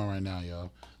music going right now,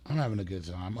 y'all. I'm having a good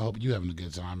time. I hope you're having a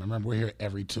good time. Remember, we're here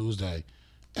every Tuesday.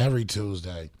 5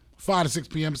 to 6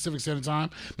 p.m. Pacific Standard Time.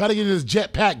 About to get into this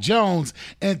Jetpack Jones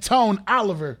and Tone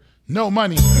Oliver. No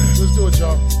money. Let's do it,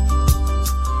 y'all.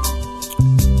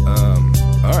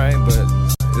 All right, but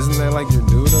isn't that like your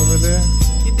dude over there?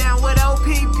 You down with OPP?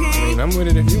 I mean, I'm with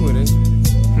it if you with it.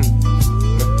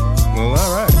 Well,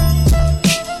 all right.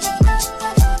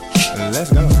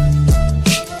 Let's go.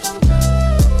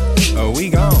 Oh, we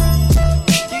gone.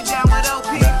 You down with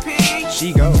OPP?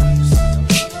 She goes.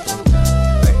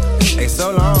 Hey,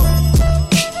 so long.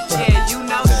 Yeah, you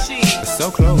know she. So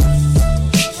close.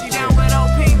 She down with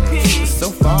OPP?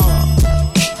 So far.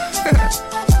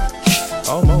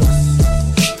 Almost.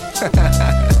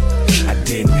 I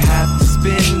didn't have to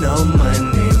spend no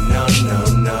money,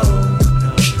 no.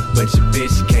 But your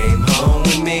bitch came home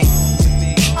with me.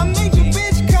 I made your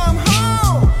bitch come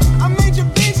home.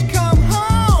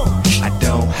 I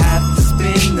don't have to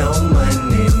spend no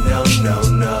money,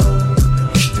 no.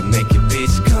 To make your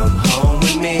bitch come home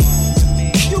with me.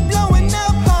 You blowing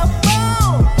up her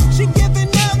phone. She giving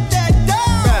up that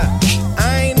dough. I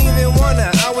ain't even wanna.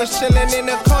 I was chilling in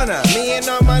the corner. Me and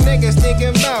all my niggas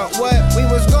thinking about what we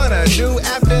was gonna do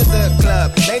after the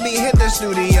club. Maybe hit the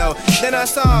studio. Then I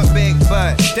saw a big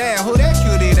butt. Damn, who that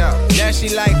cutie though? Now she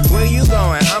like, where you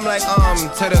going? I'm like,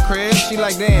 to the crib. She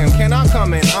like, damn, can I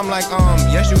come in? I'm like,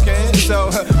 yes you can. So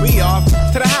we off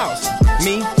to the house.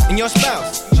 Me and your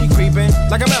spouse. She creeping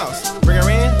like a mouse. Bring her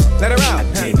in, let her out. I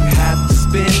didn't have to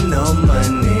spend no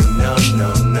money, no.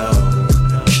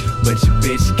 But your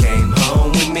bitch came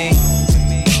home with me.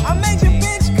 I made your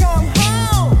bitch come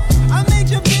home.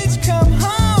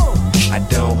 I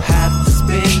don't have to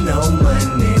spend no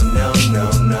money, no.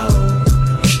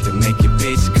 To make your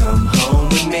bitch come home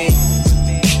with me.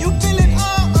 You feeling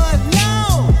all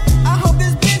alone. I hope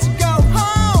this bitch go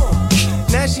home.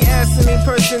 Now she asking me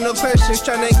personal questions,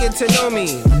 trying to get to know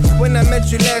me. When I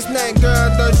met you last night, girl,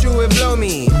 I thought you would blow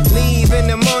me. Leave in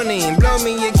the morning, blow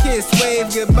me a kiss,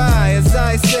 wave goodbye. As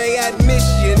I say, I'd miss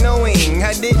you, knowing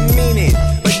I didn't mean it.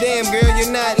 But damn, girl,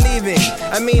 you're not leaving.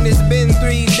 I mean, it's been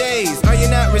 3 days. Are you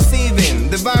not receiving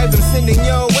the vibes I'm sending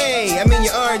your way? I mean,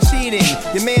 you aren't cheating.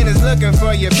 Your man is looking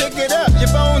for you. Pick it up, your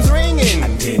phone's ringing. I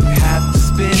didn't have to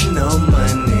spend no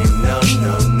money,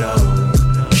 no.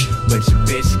 But your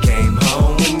bitch came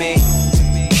home with me.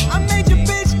 I made your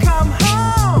bitch come home.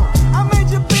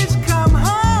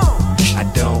 I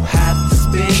don't have to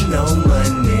spend no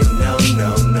money, no.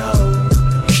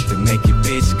 To make your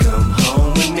bitch come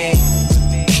home with me.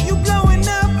 You blowing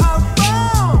up her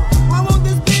phone. Why won't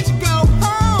this bitch go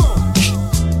home?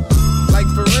 Like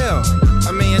for real.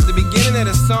 I mean, at the beginning of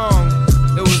the song,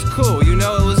 it was cool, you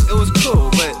know, it was cool,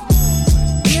 but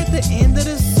we at the end of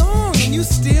the song and you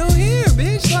still here,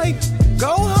 bitch. Like,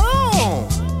 go home.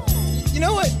 You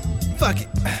know what? Fuck it.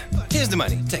 Here's the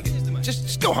money. Take it.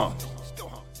 Just go home.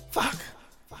 Fuck.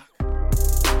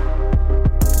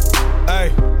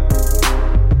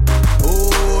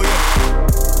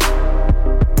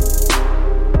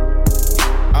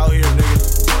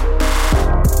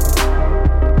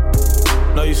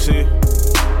 see.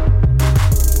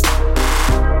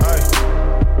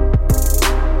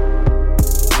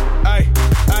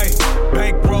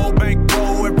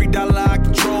 Bankroll, every dollar I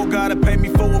control. Gotta pay me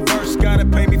for a verse, gotta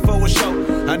pay me for a show.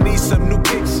 I need some new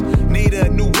kicks, need a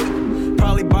new whip.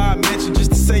 Probably buy a mansion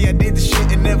just to say I did the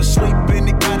shit and never sleep in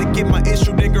it. Gotta get my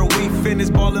issue, then girl, we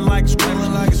finished ballin' like a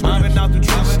scrimmage. Mobbing out the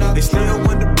trucks, they still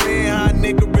wondering how a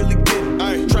nigga really did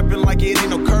it. Trapping like it ain't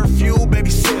no curfew, baby,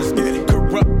 sis, get it.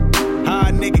 Corrupt, how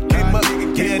a nigga came up,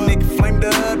 yeah, a nigga flamed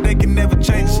up, they can never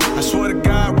change it. I swear to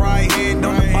God, right hand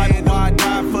on the Bible, why I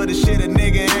die for the shit a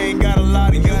nigga ain't got a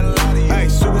lot of you. Ay,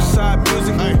 suicide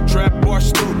music, trap bar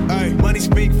stupid. Money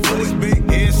speak fully,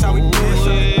 here's how we do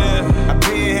it. I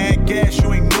been had gas,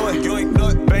 you ain't know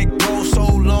it. Bankroll so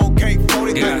long, can't fold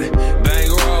it. Got it.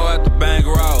 Bankroll after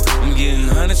bankroll. I'm getting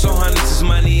hundreds on hundreds, this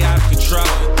money out of control.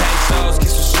 Pesos, get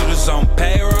some shooters on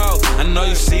payroll. I know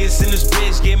you see us in this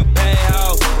bitch getting paid,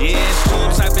 ho. Yeah, it's true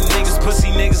type of niggas, pussy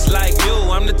niggas like you.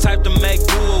 I'm the type to make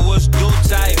do or what's do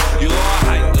type. You all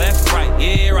hype, left, right,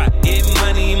 yeah, right. Get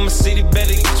money in my city,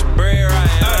 better get your bread right,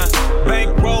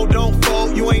 Bankroll, don't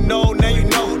fold, you ain't know, now you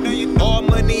know. All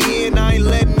money in, I ain't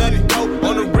letting nothing go.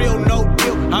 On a real no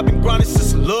deal, I been grinding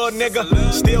since a little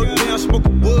nigga. Still down,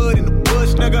 smoking wood in the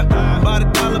bush, nigga. By the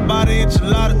dollar, by the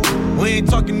enchilada. We ain't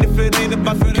talking if it ain't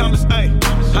about the commas, ayy.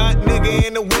 Hot nigga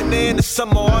in the winter and the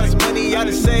summer. All this money I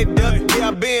done saved up. Yeah,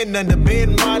 I been under,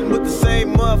 been riding with the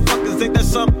same motherfuckers. Ain't that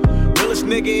something? Realest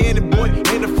nigga in it, boy,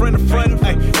 in the front of front.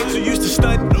 Ay, ain't too used to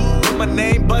stunting. With my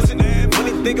name buzzing.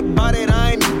 Funny think about it,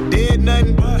 I ain't even did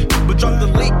nothing. But drop the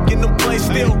leak in the place,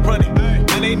 still running.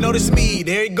 And they notice me,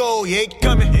 there you go, you ain't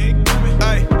coming.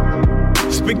 Ay,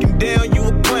 speaking down, you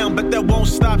a clown, but that won't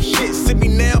stop shit. Sit me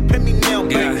now, pay me now,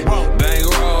 bankroll.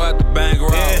 Bankroll after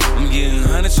bankroll. I'm getting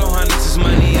hundreds on hundreds, this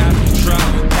money out of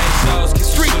control. Pesos, get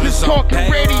some shooters on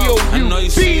payroll. I know you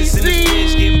see us in this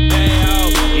bitch getting paid, ho.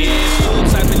 Yeah, it's cool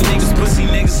type of niggas, pussy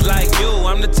niggas like you.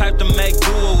 I'm the type to make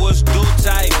do or what's do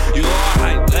type. You all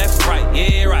hype, left, right,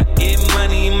 yeah, right. Get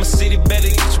money in my city, better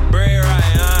get your bread right,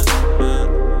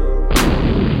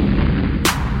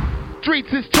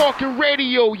 Streets is talking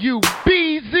radio, you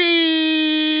BZ.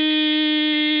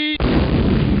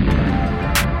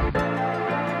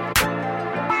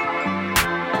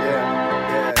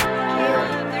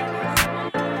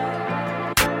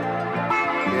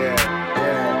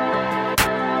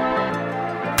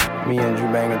 Me and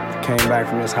Drew Banger came back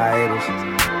from this hiatus.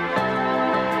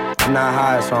 I'm not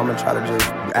high, so I'm gonna try to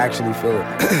just actually feel it.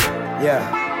 Yeah.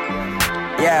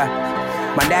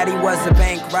 My daddy was a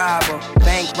bank robber.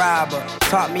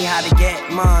 Taught me how to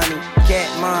get money.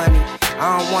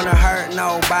 I don't wanna hurt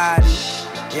nobody.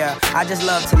 Yeah, I just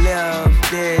love to live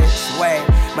this way.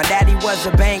 My daddy was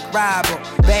a bank robber.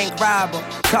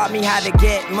 Taught me how to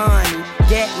get money.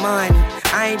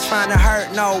 I ain't tryna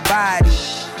hurt nobody.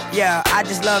 Yeah, I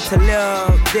just love to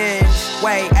live this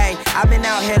way. Ay, I've been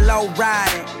out here low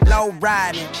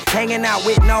riding, hanging out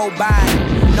with nobody.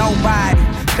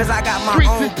 Cause I got my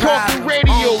own problems.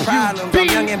 I'm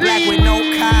young and black with no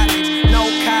college.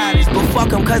 But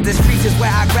fuck 'em, cause the streets is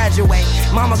where I graduate.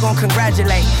 Mama gon'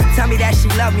 congratulate. Tell me that she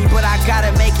love me, but I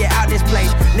gotta make it out this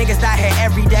place. Niggas die here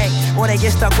every day, or they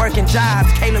get stuck working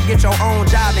jobs. Caleb, get your own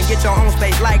job and get your own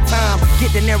space like Tom.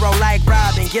 Get De Niro like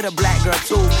Rob and get a black girl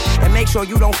too. And make sure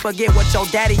you don't forget what your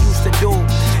daddy used to do.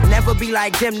 Never be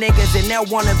like them niggas and they'll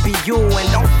wanna be you.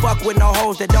 And don't fuck with no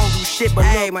hoes that don't do shit but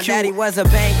hey, my daddy was a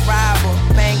bank robber.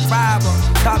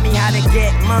 Taught me how to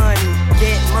get money.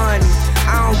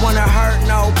 I don't wanna hurt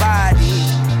nobody.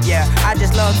 Yeah, I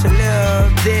just love to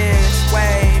live this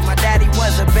way. My daddy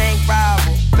was a bank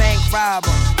robber.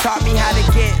 Taught me how to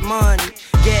get money.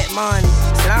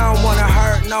 Said I don't wanna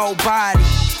hurt nobody.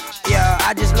 Yeah,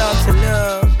 I just love to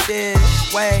live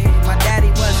this way. My daddy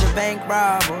was a bank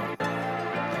robber.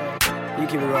 You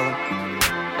keep it rolling.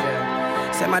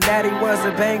 Yeah. Said my daddy was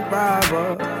a bank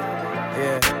robber.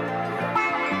 Yeah.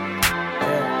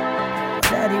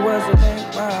 My daddy was a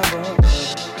bank robber.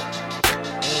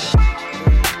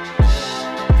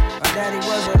 Daddy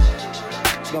was a...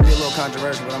 It's gonna be a little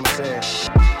controversial, but I'm gonna say it.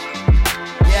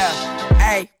 Yeah,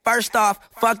 hey, first off,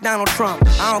 fuck Donald Trump.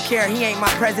 I don't care, he ain't my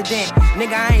president.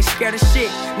 Nigga, I ain't scared of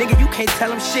shit. Nigga, you can't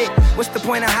tell him shit. What's the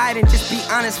point of hiding? Just be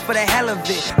honest for the hell of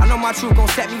it. I know my truth gon'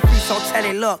 set me free, so tell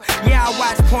it, look. Yeah, I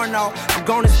watch porno. I'm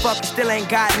grown as fuck and still ain't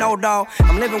got no dog.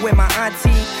 I'm living with my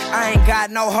auntie. I ain't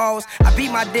got no hoes. I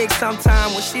beat my dick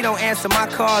sometime when she don't answer my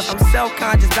calls. I'm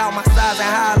self-conscious about my size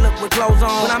and how I look with clothes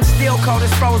on. But I'm still cold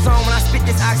as frozen when I spit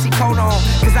this oxycodone.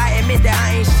 Cause I admit that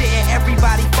I ain't shit and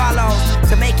everybody follows.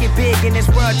 To make it big in this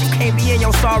world, you can't be in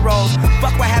your sorrows.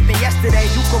 Fuck what happened yesterday,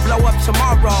 you could blow up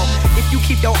tomorrow. If you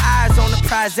keep your eyes on the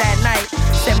prize at night.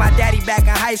 Said my daddy back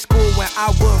in high school when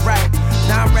I would write.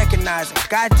 Now I'm recognizing,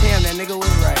 goddamn, that nigga was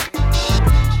right.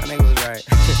 That nigga was right.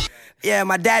 Yeah,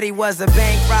 my daddy was a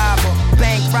bank robber.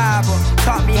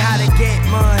 Taught me how to get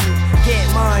money.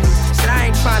 Said I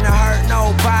ain't trying to hurt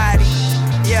nobody.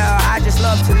 Yeah, I just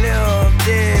love to live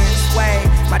this way.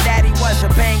 My daddy was a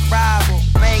bank robber.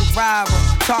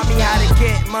 Taught me how to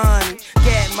get money.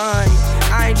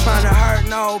 I ain't trying to hurt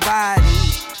nobody.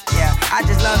 Yeah, I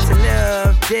just love to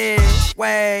live this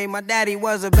way. My daddy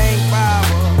was a bank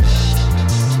robber.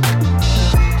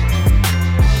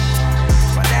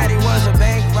 My daddy was a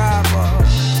bank robber.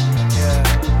 Yeah.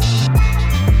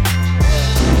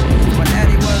 My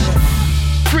daddy was a...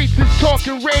 Streets is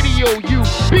talking radio, you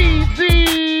BZ.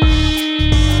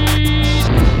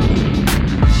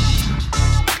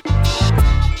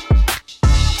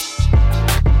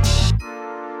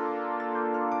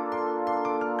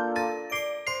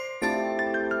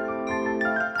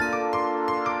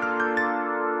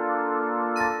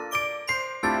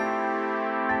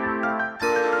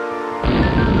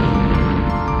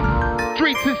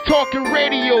 Streets is talking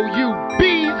radio, you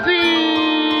BZ.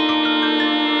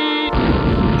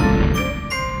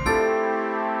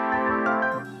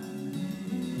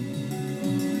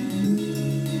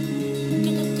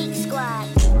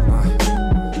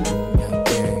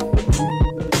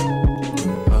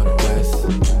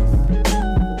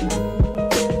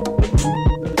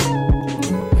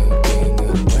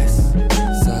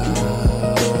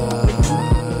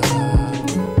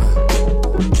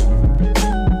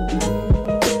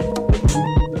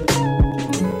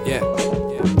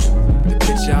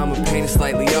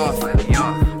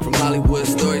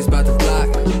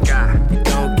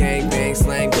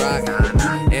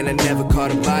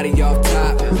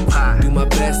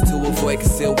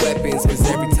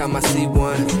 Time I see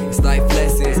one, it's life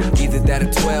lessons. Either that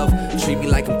or 12. Treat me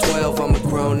like I'm 12. I'm a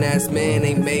grown ass man,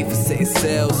 ain't made for sitting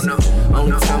cells.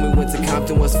 Only time we went to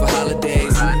Compton was for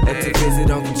holidays. Up to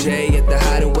visit Uncle Jay at the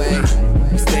Hideaway.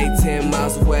 We stayed 10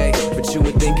 miles away, but you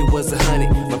would think it was 100.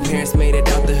 My parents made it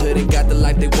out the hood and got the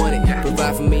life they wanted.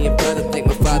 Provide for me and brother, thank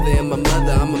my father and my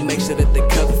mother. I'ma make sure that they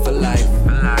cover for life.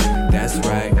 That's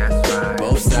right,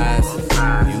 both sides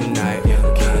unite.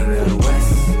 Young king of the West.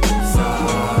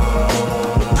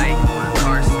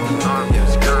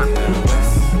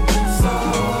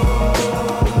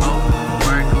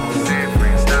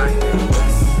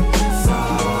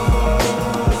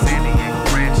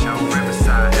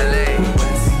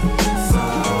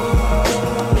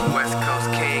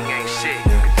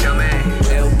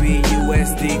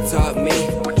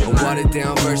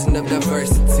 Down version of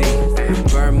diversity.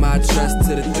 Burn my trust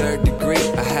to the 3rd degree.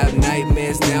 I have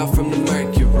nightmares now from the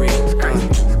mercury.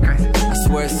 I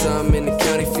swear something in the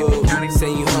county food.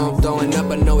 Send you home throwing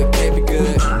up, I know it can't be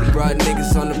good. We brought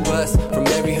niggas on the bus from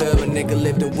every hood. My nigga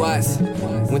lived in Watts,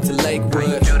 went to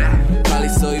Lakewood. Probably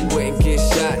so he wouldn't get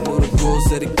shot. Knew the rules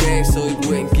of the game so he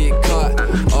wouldn't get caught.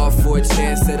 All for a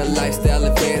chance at a lifestyle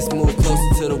advance. Move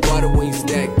closer to the water when you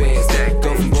stack bands.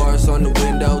 Go from bars on the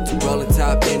window to rolling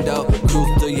top endo. Cruise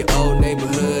through your old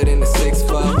neighborhood in the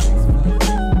 6'4".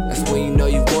 That's when you know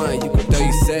you won. You can throw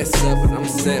your sets up, but I'm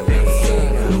set with the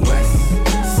sun of the West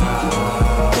Side.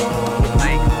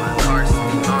 Lakewood, Carson,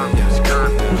 Orange,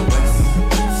 Compton, West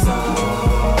Side.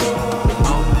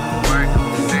 Oakland,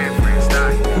 San Francisco,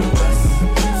 West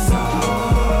Side.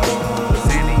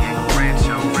 San Diego,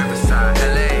 Rancho, Riverside,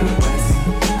 LA, West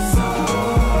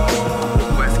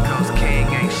Side. West Coast King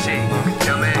ain't shit, you can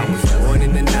tell me. I was born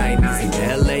in the 90s in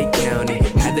LA County.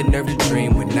 Had the nerve to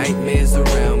dream with nightmares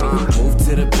around me. Moved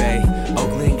to the Bay,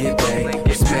 Oakland get paid.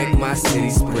 Respect my city,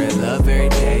 spread love every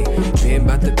day. Been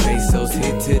about the pesos,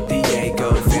 hit to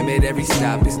Diego. Fam at every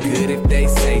stop, it's good if they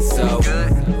say so.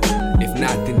 If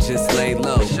not, then just lay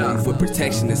low. Move with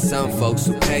protection to some folks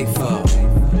who pay for.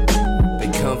 They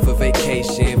come for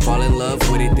vacation, fall in love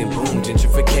with it, then boom,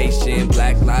 gentrification.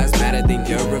 Black lives matter, then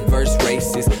you're reverse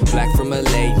racist. Black from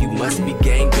LA, you must be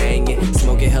gang banging.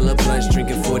 Smoking hella blunts,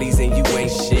 drinking 40s, and you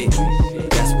ain't shit.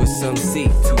 That's what some see.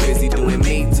 Too busy doing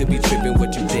me to be tripping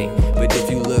what you think. But if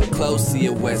you look close, see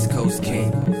a West Coast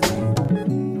king.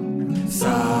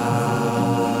 Side.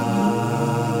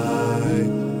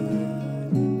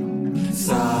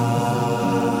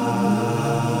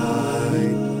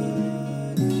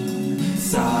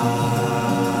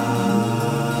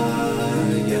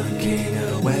 You're the king of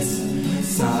the West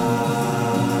Side.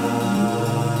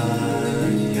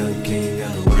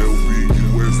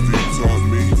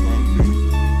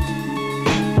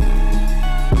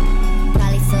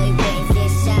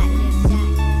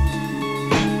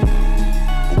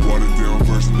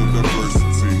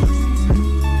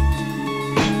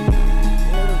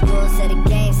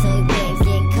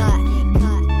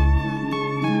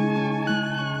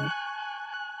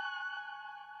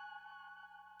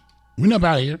 We're not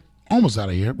out of here. Almost out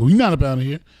of here, but we're not about of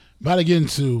here. About to get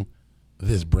into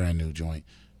this brand new joint.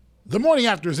 The Morning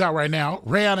After is out right now.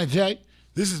 Rihanna J.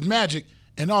 This is Magic.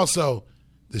 And also,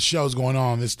 the show's going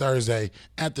on this Thursday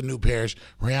at the New Parish.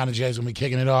 Rihanna J is going to be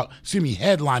kicking it off. See me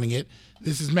headlining it.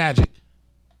 This is Magic.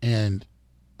 And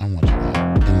I want you to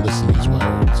and listen to these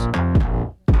words.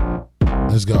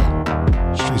 Let's go.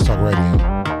 Streets Talk Radio.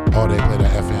 All day play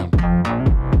that FM.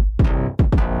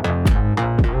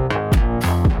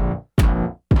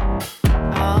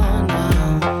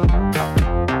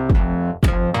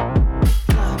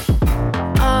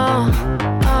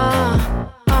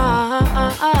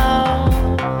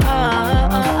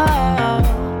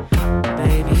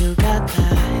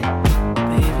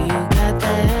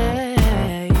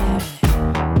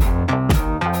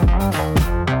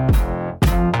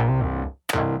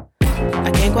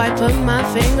 Put my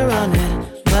finger on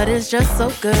it, but it's just so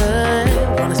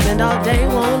good. Wanna spend all day,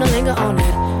 wanna linger on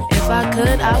it. If I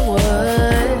could, I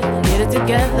would. Get it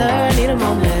together, I need a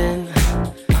moment.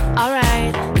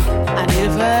 Alright, I need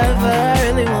it forever, I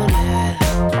really want it.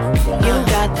 You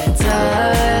got that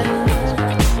touch.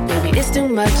 Maybe it's too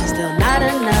much and still not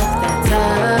enough. That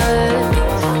touch.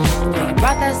 When you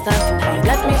brought that stuff and now you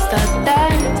left me stuck. That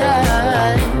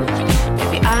touch.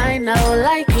 Maybe I know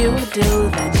like you do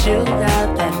that you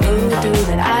got that voodoo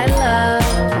that I love.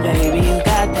 Baby, you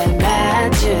got that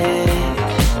magic.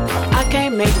 I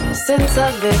can't make no sense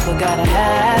of it, but gotta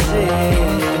have it.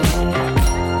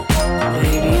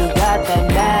 Baby, you got that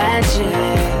magic.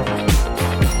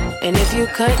 And if you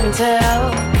couldn't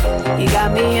tell, you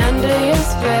got me under your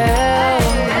spell.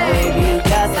 Baby, you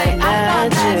got that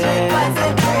magic. Was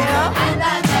it real? I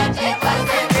thought magic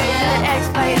wasn't real.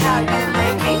 Explain how you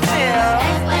make me feel.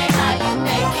 Explain how you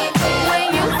make me feel. When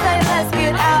you say let's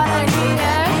get out of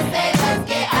here. You say let's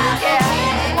get out of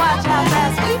here. Watch how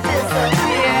fast we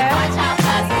disappear. Watch how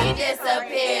fast we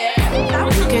disappear.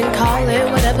 You can call it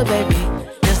whatever, baby.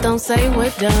 Just don't say we're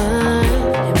done.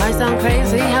 It might sound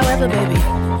crazy, however, baby.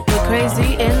 We're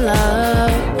crazy in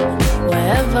love.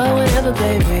 Wherever, whenever,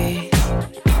 baby.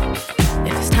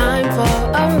 If it's time for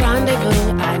a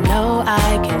rendezvous, I know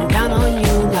I can count on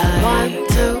you like 1,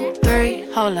 2,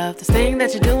 3. Hold up, this thing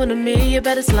that you're doing to me, you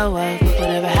better slow up.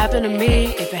 Whatever happened to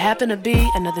me, if it happened to be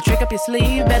another trick up your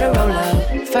sleeve, better roll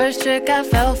up. First trick, I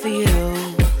fell for you.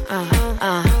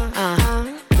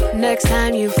 Next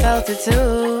time you felt it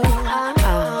too.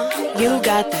 You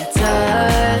got that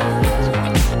touch.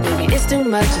 Maybe it's too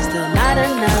much and still not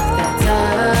enough. That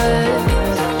touch.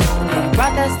 You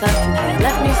brought that stuff and now you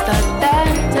left me stuck. That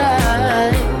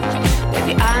touch.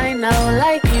 Baby, I know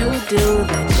like you do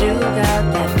that you got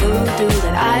that voodoo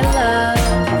that I love.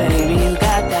 Baby, you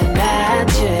got that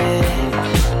magic.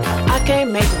 I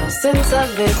can't make no sense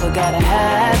of it, but gotta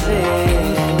have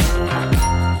it.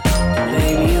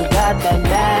 Baby, you got that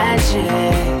magic.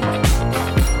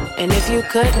 And if you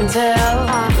couldn't tell,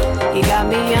 you got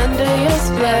me under your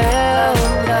spell.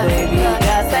 Baby, you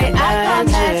got that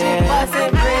magic. Was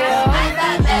it real? I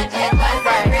thought magic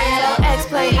wasn't real.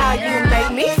 Explain how you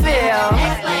make me feel.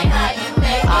 Explain how you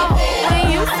make me feel. When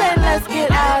you say let's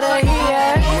get out of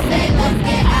here. You say let's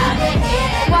get out of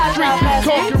here. Watch how fast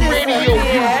we disappear.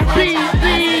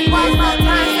 One more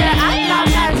time, yeah, I thought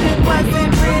magic wasn't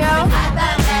real. I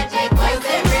thought magic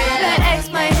wasn't real. Then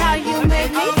explain how you make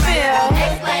me feel.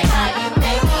 Explain how you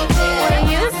make me feel. When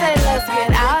you say let's get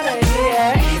out of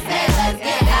here. You say let's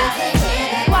get out of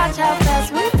here. Watch how fast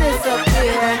we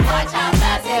disappear. Watch how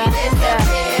fast we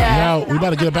disappear. Yo, we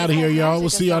about to get up out of here, y'all. We'll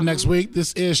see y'all next week.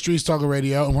 This is Streets Talking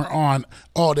Radio, and we're on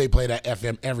all day play that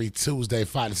FM every Tuesday,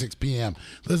 5 to 6 p.m.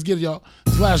 Let's get it, y'all.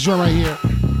 This last joint right here,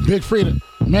 Big Freedom,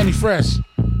 Manny Fresh.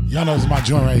 Y'all know this is my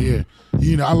joint right here.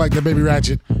 You know, I like that Baby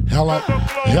Ratchet. Hell out,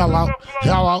 hell out,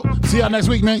 hell out. See y'all next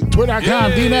week, man.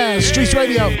 Twitter.com, D-Nash, Streets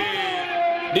Radio.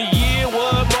 The year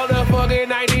was motherfucking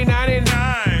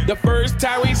 1999. The first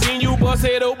time we seen you bust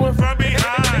it open from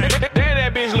behind. Damn,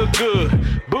 that bitch look good.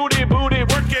 Booty, booty,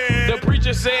 working. The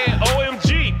preacher said,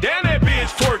 OMG, damn, that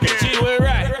bitch twerking. She went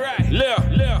right, left,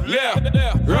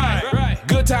 right.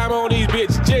 Good time on these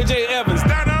bitches. JJ Evans.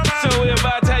 So if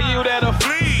I tell you that a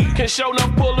flea can show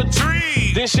enough pull a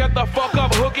tree, then shut the fuck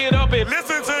up, hook it up and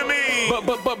listen to me.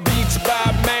 But beats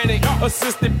by Manic,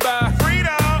 assisted by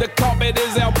Frida. The carpet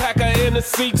is alpaca and the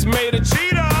seats made of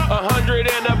cheetah. 100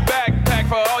 in a backpack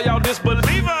for all y'all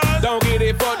disbelievers. Don't get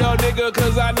it fucked up, nigga,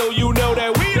 cause I know you know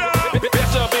that we done.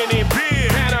 Bitch up in it big,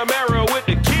 Panamera with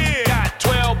the kid. Got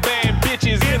 12 bad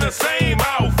bitches in the same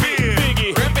outfit.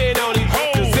 Biggie gripping on these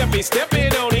hoes, Zippy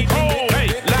stepping on these hoes. Hey,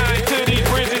 lying to these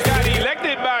bridges, got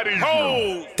elected by these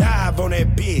hoes. Dive on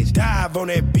that bitch, dive on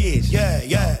that bitch, yeah.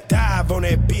 Dive on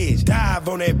that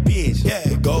bitch,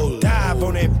 yeah. Go dive.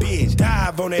 that bitch,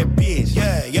 dive on that bitch,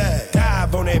 yeah, yeah.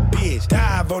 Dive on that bitch,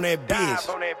 dive on that bitch.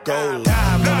 Go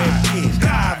dive on that bitch,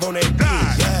 dive on that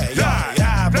bitch, yeah, yeah.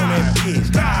 Dive on that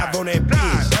bitch, dive on that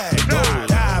bitch, yeah. Go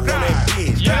dive on that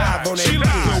bitch, dive on that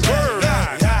bitch,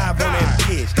 yeah. Dive on that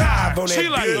bitch, dive on that bitch. She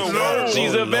like the word.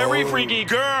 She's a very freaky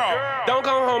girl. Don't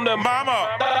come home to mama.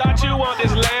 Thought you want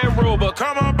this Land Rover.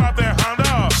 Come on about that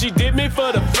Honda. She did me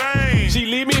for the fame. She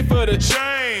leave me for the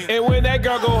chain. And when that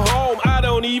girl go home, I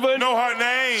don't even know her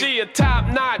name. She a top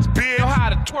notch bitch. Know how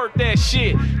to twerk that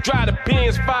shit. Drive the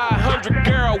Benz 500,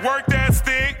 girl. Work that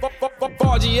stick.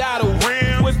 Forgiato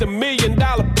rim with the $1 million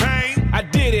paint. I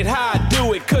did it how I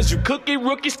do it, cause you cookie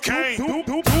rookies can't. Do it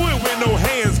with no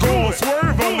hands. Go on,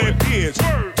 swerve on that bitch.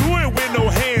 Do it with no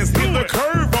hands. Hit the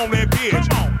curve on that bitch.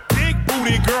 Big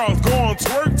booty girls go on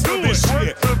twerk to this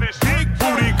shit. Big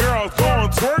booty girls go on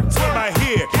twerk to my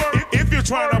head. If you're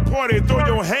trying to party, throw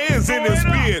your hands in this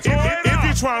bitch. If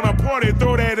you're trying to party,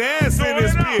 throw that ass in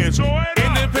this bitch.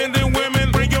 Independent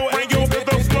women, bring your with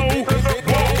the flow.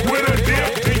 Walk with a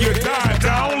dip, then you die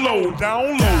down low,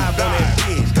 down low. Dive on that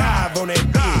bitch, dive on that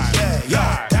bitch, yeah,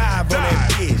 yeah. Dive on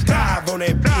that bitch, dive on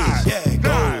that bitch, yeah.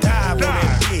 Go dive on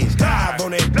that bitch, dive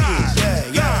on that bitch, yeah,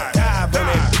 yeah. Dive on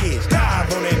that bitch,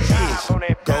 dive on that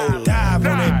bitch. Go dive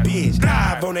on that bitch,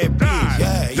 dive on that bitch,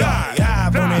 yeah, yeah.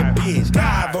 Dive on that bitch,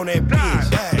 dive on that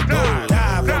bitch, yeah. Go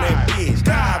dive on that bitch,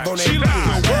 dive on that bitch. She like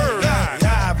the word.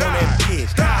 Dive on that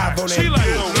bitch, dive on that bitch. She like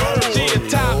the word. She a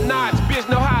top notch bitch,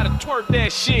 know how to twerk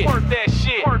that shit. Twerk that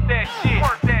shit. Twerk that shit.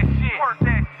 Twerk that shit. Twerk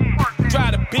that shit.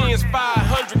 Drive the Benz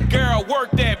 500, girl.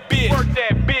 Work that bitch. Work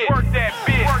that bitch. Work that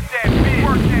bitch. Work that bitch.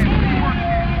 Work that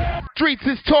bitch. Streets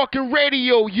is talking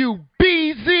radio, you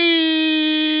BZ.